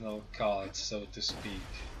personal cult, so to speak?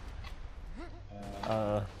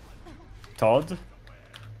 Todd?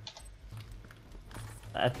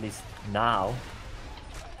 At least now.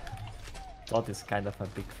 Todd is kind of a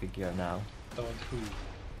big figure now. Todd who?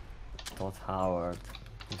 Todd Howard,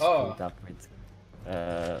 who Oh. screwed up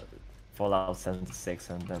with Fallout 76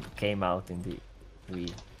 and then came out in the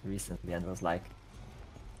Wii recently and was like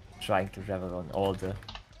trying to revel on all the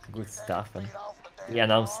good stuff, and he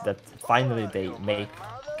announced that finally they make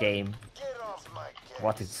game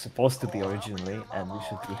what it's supposed to be originally, and we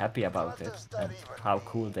should be happy about it and how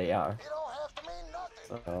cool they are.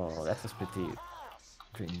 So that was pretty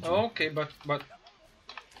cringy. Okay, but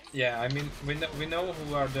yeah, I mean we know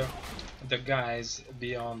who are the guys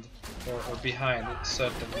beyond or behind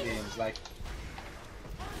certain games. Like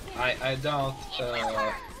I doubt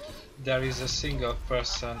there is a single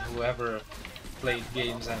person who ever played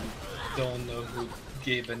games and don't know who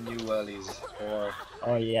Gabe Newell is, or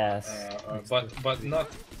Oh yes. but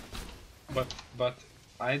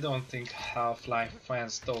I don't think Half-Life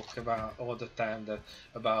fans talk about all the time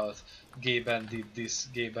about Gabe did this,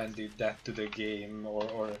 Gabe did that to the game,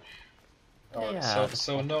 or Yeah,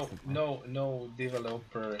 so no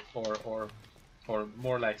developer or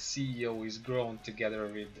more like CEO is grown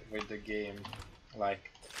together with the game,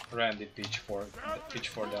 like Randy Pitchford and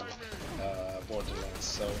Borderlands.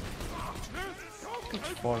 So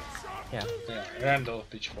Pitchfork. Yeah. yeah, Randall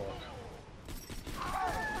Pitchfork.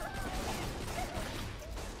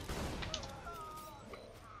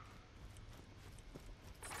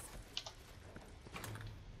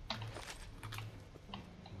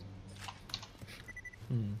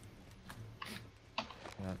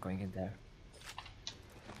 We're not going in there.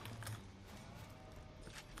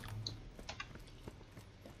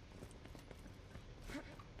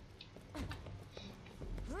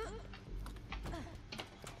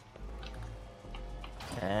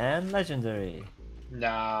 And legendary.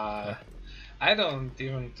 Nah, I don't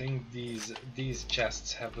even think these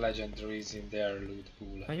chests have legendaries in their loot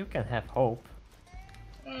pool. Well, you can have hope.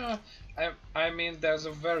 Uh, I mean, there's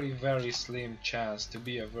a very slim chance to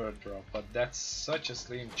be a word drop, but that's such a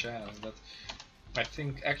slim chance that I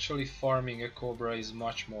think actually farming a Cobra is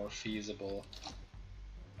much more feasible.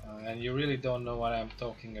 And you really don't know what I'm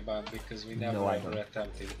talking about because we never No, I ever don't.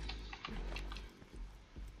 attempted it.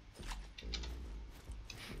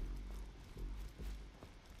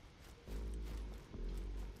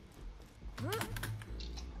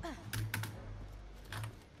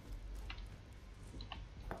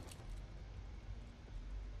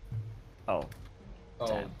 Oh, Oh.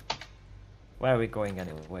 damn. Where are we going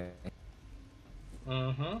anyway?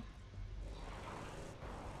 Mm-hmm.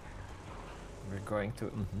 We're going to.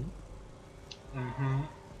 Mm-hmm.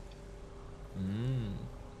 Mm.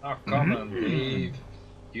 Oh, come on, Dave.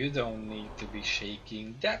 You don't need to be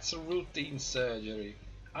shaking. That's routine surgery.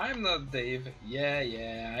 I'm not Dave.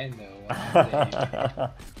 Yeah, I know. I'm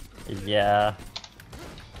Dave. Yeah.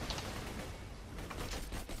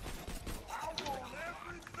 I want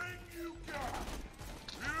everything you got.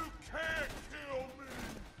 You can't kill me.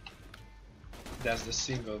 That's the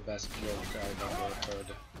single best joke I've ever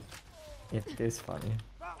heard. It is funny.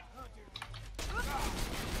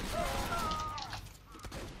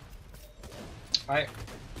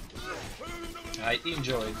 I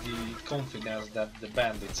enjoy the confidence that the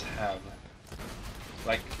bandits have.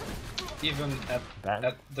 Like, even at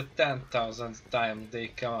the 10,000th time they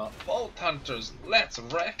come out, Vault Hunters, let's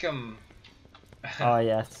wreck 'em! Oh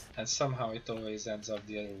yes, And somehow it always ends up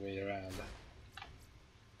the other way around.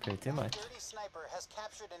 pretty much. Dirty Sniper has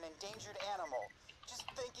captured an endangered animal. Just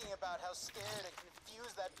thinking about how scared and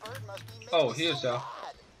confused that bird must be makes Oh, me here's so a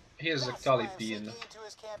mad. here's a That's why I'm Callipine, sneaking into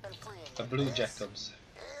his camp and freeing a him. Blue This Jacobs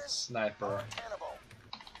is sniper. our cannibal.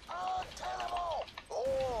 Our cannibal!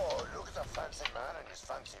 Oh, look at the fancy man and his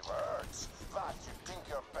fancy words. What, you think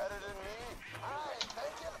you're better than me? I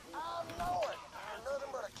thinking I'm knowing. You're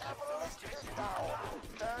nothing but a capitalist pigdown.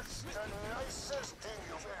 That's the nicest thing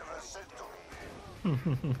you've ever said to me.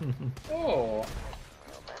 Oh, Well,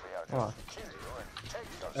 maybe I'll What? just kill you and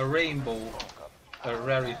take your a rainbow, a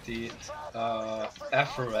rarity,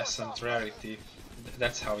 effervescent rarity.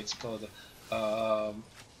 That's how it's called.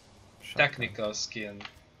 Technical skin.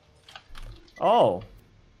 Oh,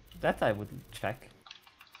 that I would check.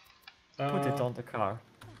 Put it Uh, on the car.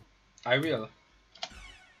 I will.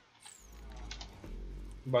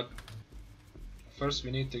 But first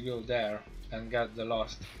we need to go there and get the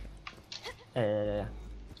last.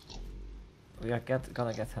 We are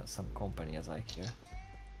gonna get some company, as I hear.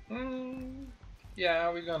 Yeah,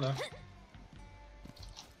 we're gonna.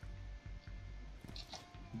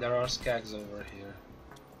 There are skags over here.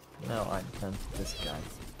 No, I meant this guy.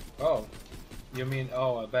 Oh, you mean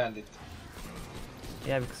a bandit?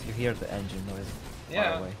 Yeah, because you hear the engine noise Yeah.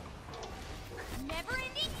 far away.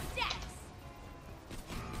 Never-ending stacks.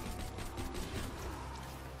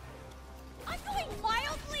 I'm going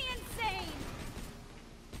wildly insane.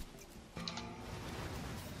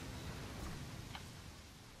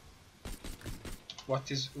 What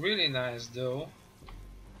is really nice though.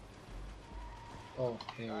 Oh,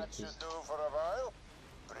 here That it should is. do for a while.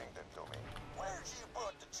 Bring them to me. Where'd you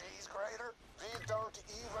put the cheese grater? We don't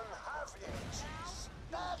even have any cheese.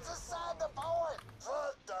 That's aside the point.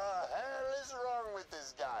 What the hell is wrong with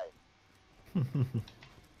this guy?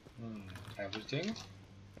 Everything?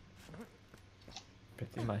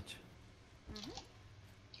 Pretty much.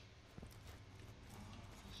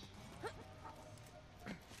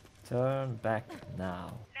 Turn back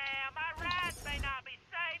now. Now, my rides may not be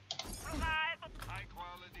safe, reliable, high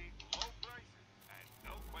quality, low prices, and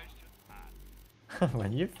no questions asked.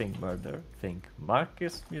 When you think murder, think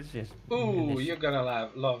Marcus Music. Ooh, you're gonna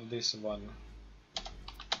love this one.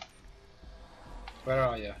 Where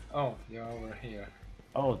are you? Oh, you're over here.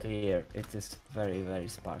 Oh dear, it is very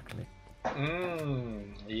sparkly.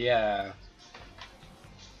 Yeah.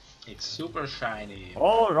 It's super shiny.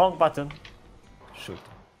 Oh, wrong button. Shoot.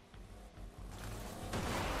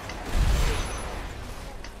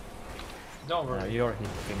 Don't worry. You're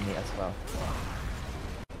hitting me as well.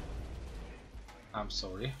 I'm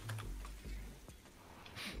sorry.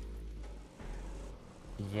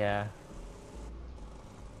 Yeah.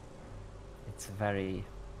 It's very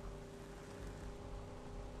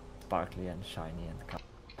sparkly and shiny and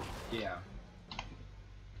Yeah.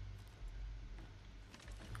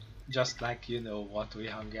 Just like you know what we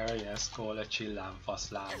Hungarians call a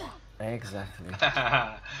csillámfaszláma. exactly.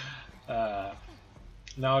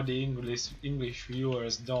 now the English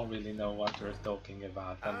viewers don't really know what we're talking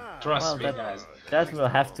about, and Ah, trust Well, me, that guys. that will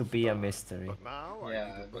have to be a mystery. But now I Yeah,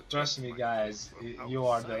 need to but protect trust me, my guys, people from you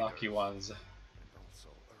are the outsiders. lucky ones. And also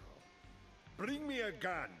Earl. Bring me a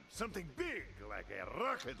gun, something big like a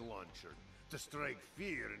rocket launcher, to strike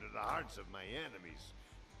fear into the hearts of my enemies.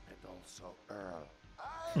 And also Earl.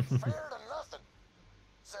 I ain't fair to nothing.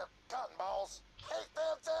 Except cotton balls. Hate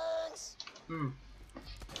them things!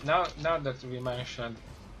 Now that we mentioned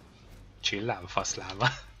Csillámfaszláma,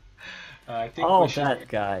 I think Oh, we should that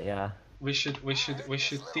guy, yeah. we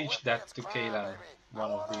should teach that to Kaylan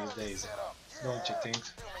one of these days, don't you think?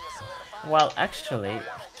 Well, actually,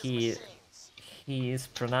 he he is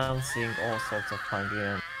pronouncing all sorts of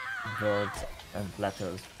Hungarian words and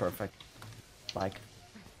letters perfect, like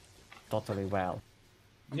totally well.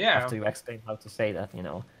 Yeah, After you explain how to say that, you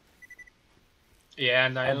know. yeah,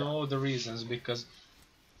 and I And know the reasons because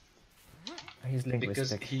he's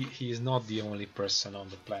linguistic. he is not the only person on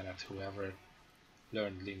the planet who ever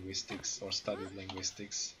learned linguistics or studied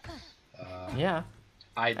linguistics. Yeah,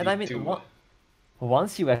 I and did I mean, too.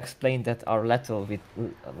 once you explain that our little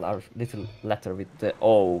letter with the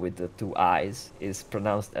O with the two eyes is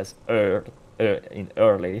pronounced as in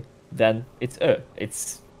early, then it's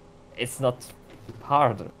it's not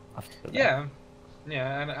harder after that. Yeah,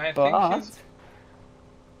 yeah, and I think he's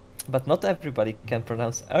But not everybody can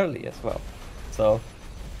pronounce early as well. So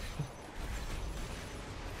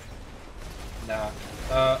nah.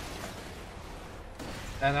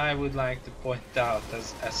 And I would like to point out,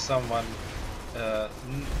 as someone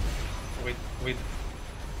with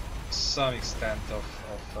some extent of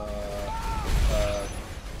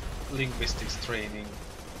linguistics training,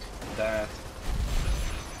 that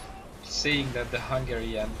saying that the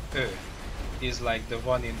Hungarian Ö is like the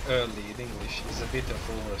one in early in English is a bit of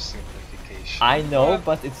oversimplification. I know, But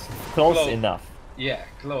but it's close enough. yeah,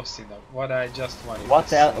 close enough. What I just wanted What to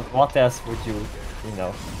else? say. What else would you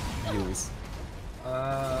use?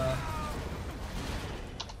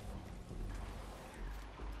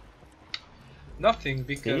 Nothing,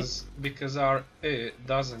 because our Ö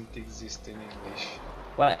doesn't exist in English.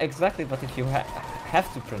 Well, exactly. But if you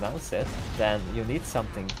have to pronounce it, then you need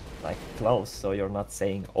something like close, so you're not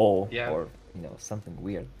saying O Yeah. or something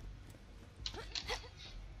weird.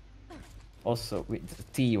 Also, with the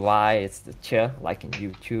TY, it's the ch, like in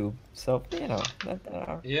YouTube. So there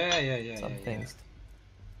are Yeah. some things.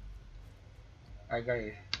 I got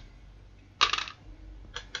it.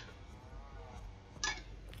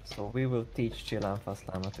 So we will teach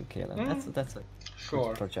Csillámfaszláma to Kaylan. That's a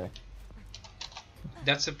Sure. good project.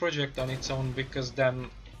 That's a project on its own, because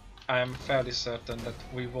then I'm fairly certain that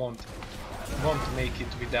we won't make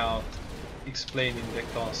it without explaining the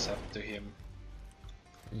concept to him.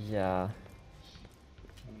 Yeah.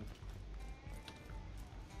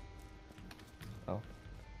 Oh.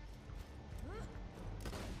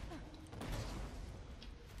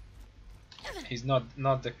 He's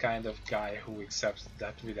not the kind of guy who accepts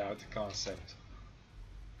that without the concept.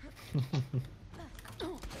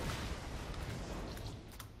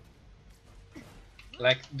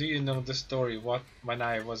 Like, do you know the story when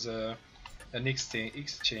I was an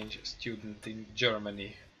exchange student in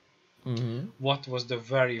Germany? Mm-hmm. What was the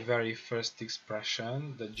very first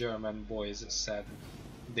expression the German boys said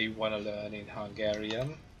they want to learn in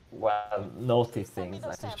Hungarian? Well, naughty Send me things,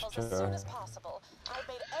 those I'm samples as soon sure. as possible. I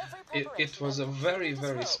made every It preparation was a and very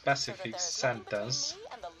completed this rope, so that specific there is nothing between sentence. me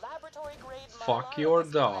and the laboratory-grade Fuck mylar your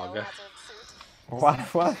of this dog. biohazard suit.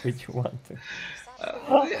 Why would you want to?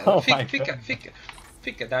 Ja, my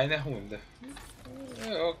ficka deine Hund.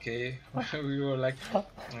 Okay, we were like, oh,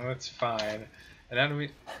 that's fine. And then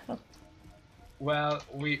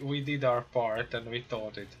we did our part and we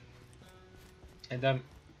taught it. And then,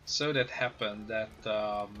 so that happened that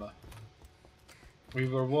we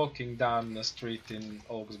were walking down the street in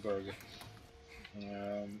Augsburg,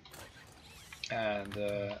 and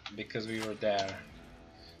because we were there,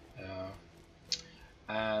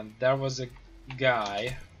 and there was a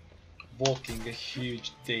guy walking a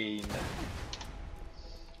huge Dane,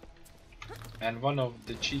 and one of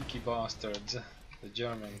the cheeky bastards, the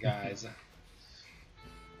German guys,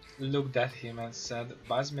 looked at him and said,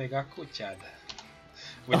 "Bazd meg a kutyád,"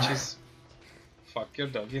 which is "fuck your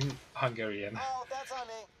dog" in Hungarian. Oh, that's on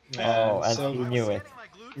me. Oh, and so he knew it.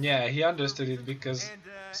 yeah, he understood it because,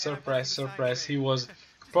 surprise, surprise, he was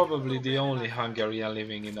probably the only Hungarian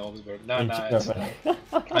living in Augsburg. No, In no, it's, Germany.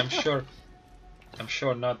 I'm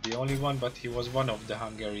sure not the only one, but he was one of the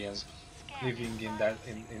Hungarians living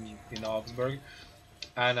in Augsburg,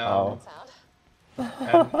 and Oh.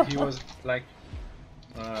 and he was like,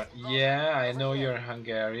 yeah, I know you're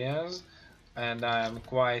Hungarians. and I am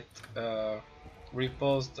quite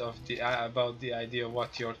repulsed of the about the idea of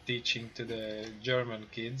what you're teaching to the German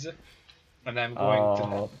kids, and I'm going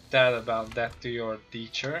to tell about that to your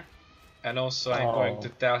teacher, and also I'm going to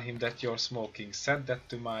tell him that you're smoking. Said that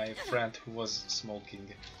to my friend who was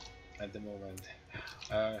smoking at the moment.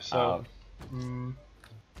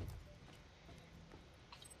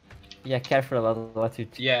 Yeah, careful about what you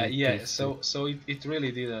yeah. So it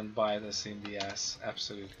really didn't bite us in the ass.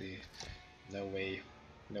 Absolutely, no way,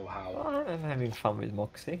 no how. Well, I'm having fun with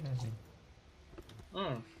Moxie. I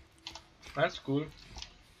mean. That's cool.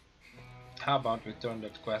 How about we turn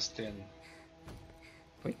that quest in?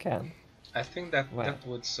 We can. I think that that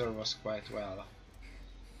would serve us quite well.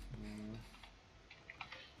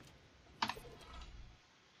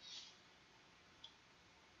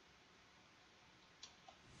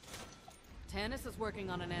 Tannis is working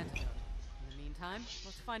on an antidote. In the meantime,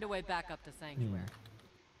 let's find a way back up to Sancuary.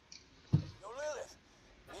 Yo, Lilith,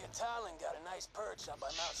 me and Talon got a nice perch up by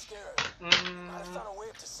Mount Scarab. Might have found a way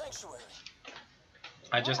up to Sancuary.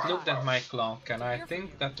 I just looked at my clock and I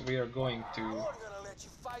think that we are going to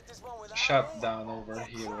shut down over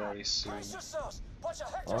here very soon.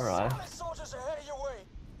 Alright.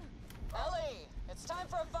 Ellie, it's time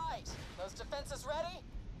for a fight. Those defenses ready?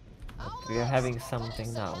 We are having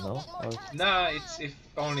something now, no? Or... Nah, it's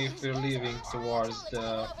only if we're leaving towards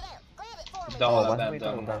the Dawn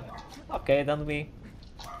Abandon. Okay, then we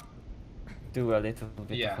do a little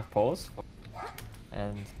bit of a pause.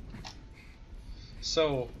 And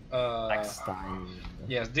so next time.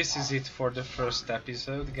 Yes, this is it for the first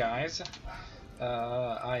episode, guys.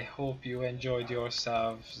 I hope you enjoyed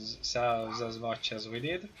yourselves as much as we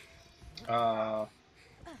did.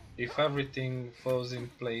 If everything falls in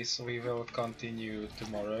place, we will continue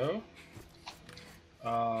tomorrow,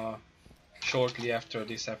 shortly after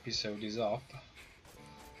this episode is up,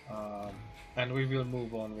 and we will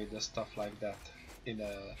move on with the stuff like that in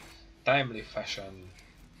a timely fashion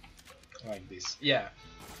like this. Yeah,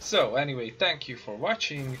 so anyway, thank you for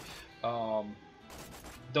watching.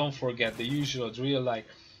 Don't forget the usual drill, like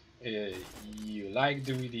you like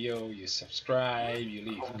the video, you subscribe, you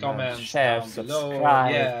leave comments down below,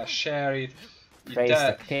 yeah, share it,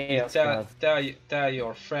 tell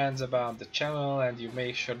your friends about the channel, and you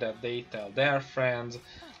make sure that they tell their friends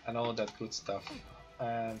and all that good stuff.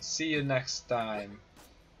 And see you next time.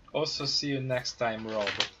 Also see you next time, Rob.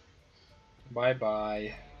 Bye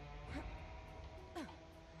bye.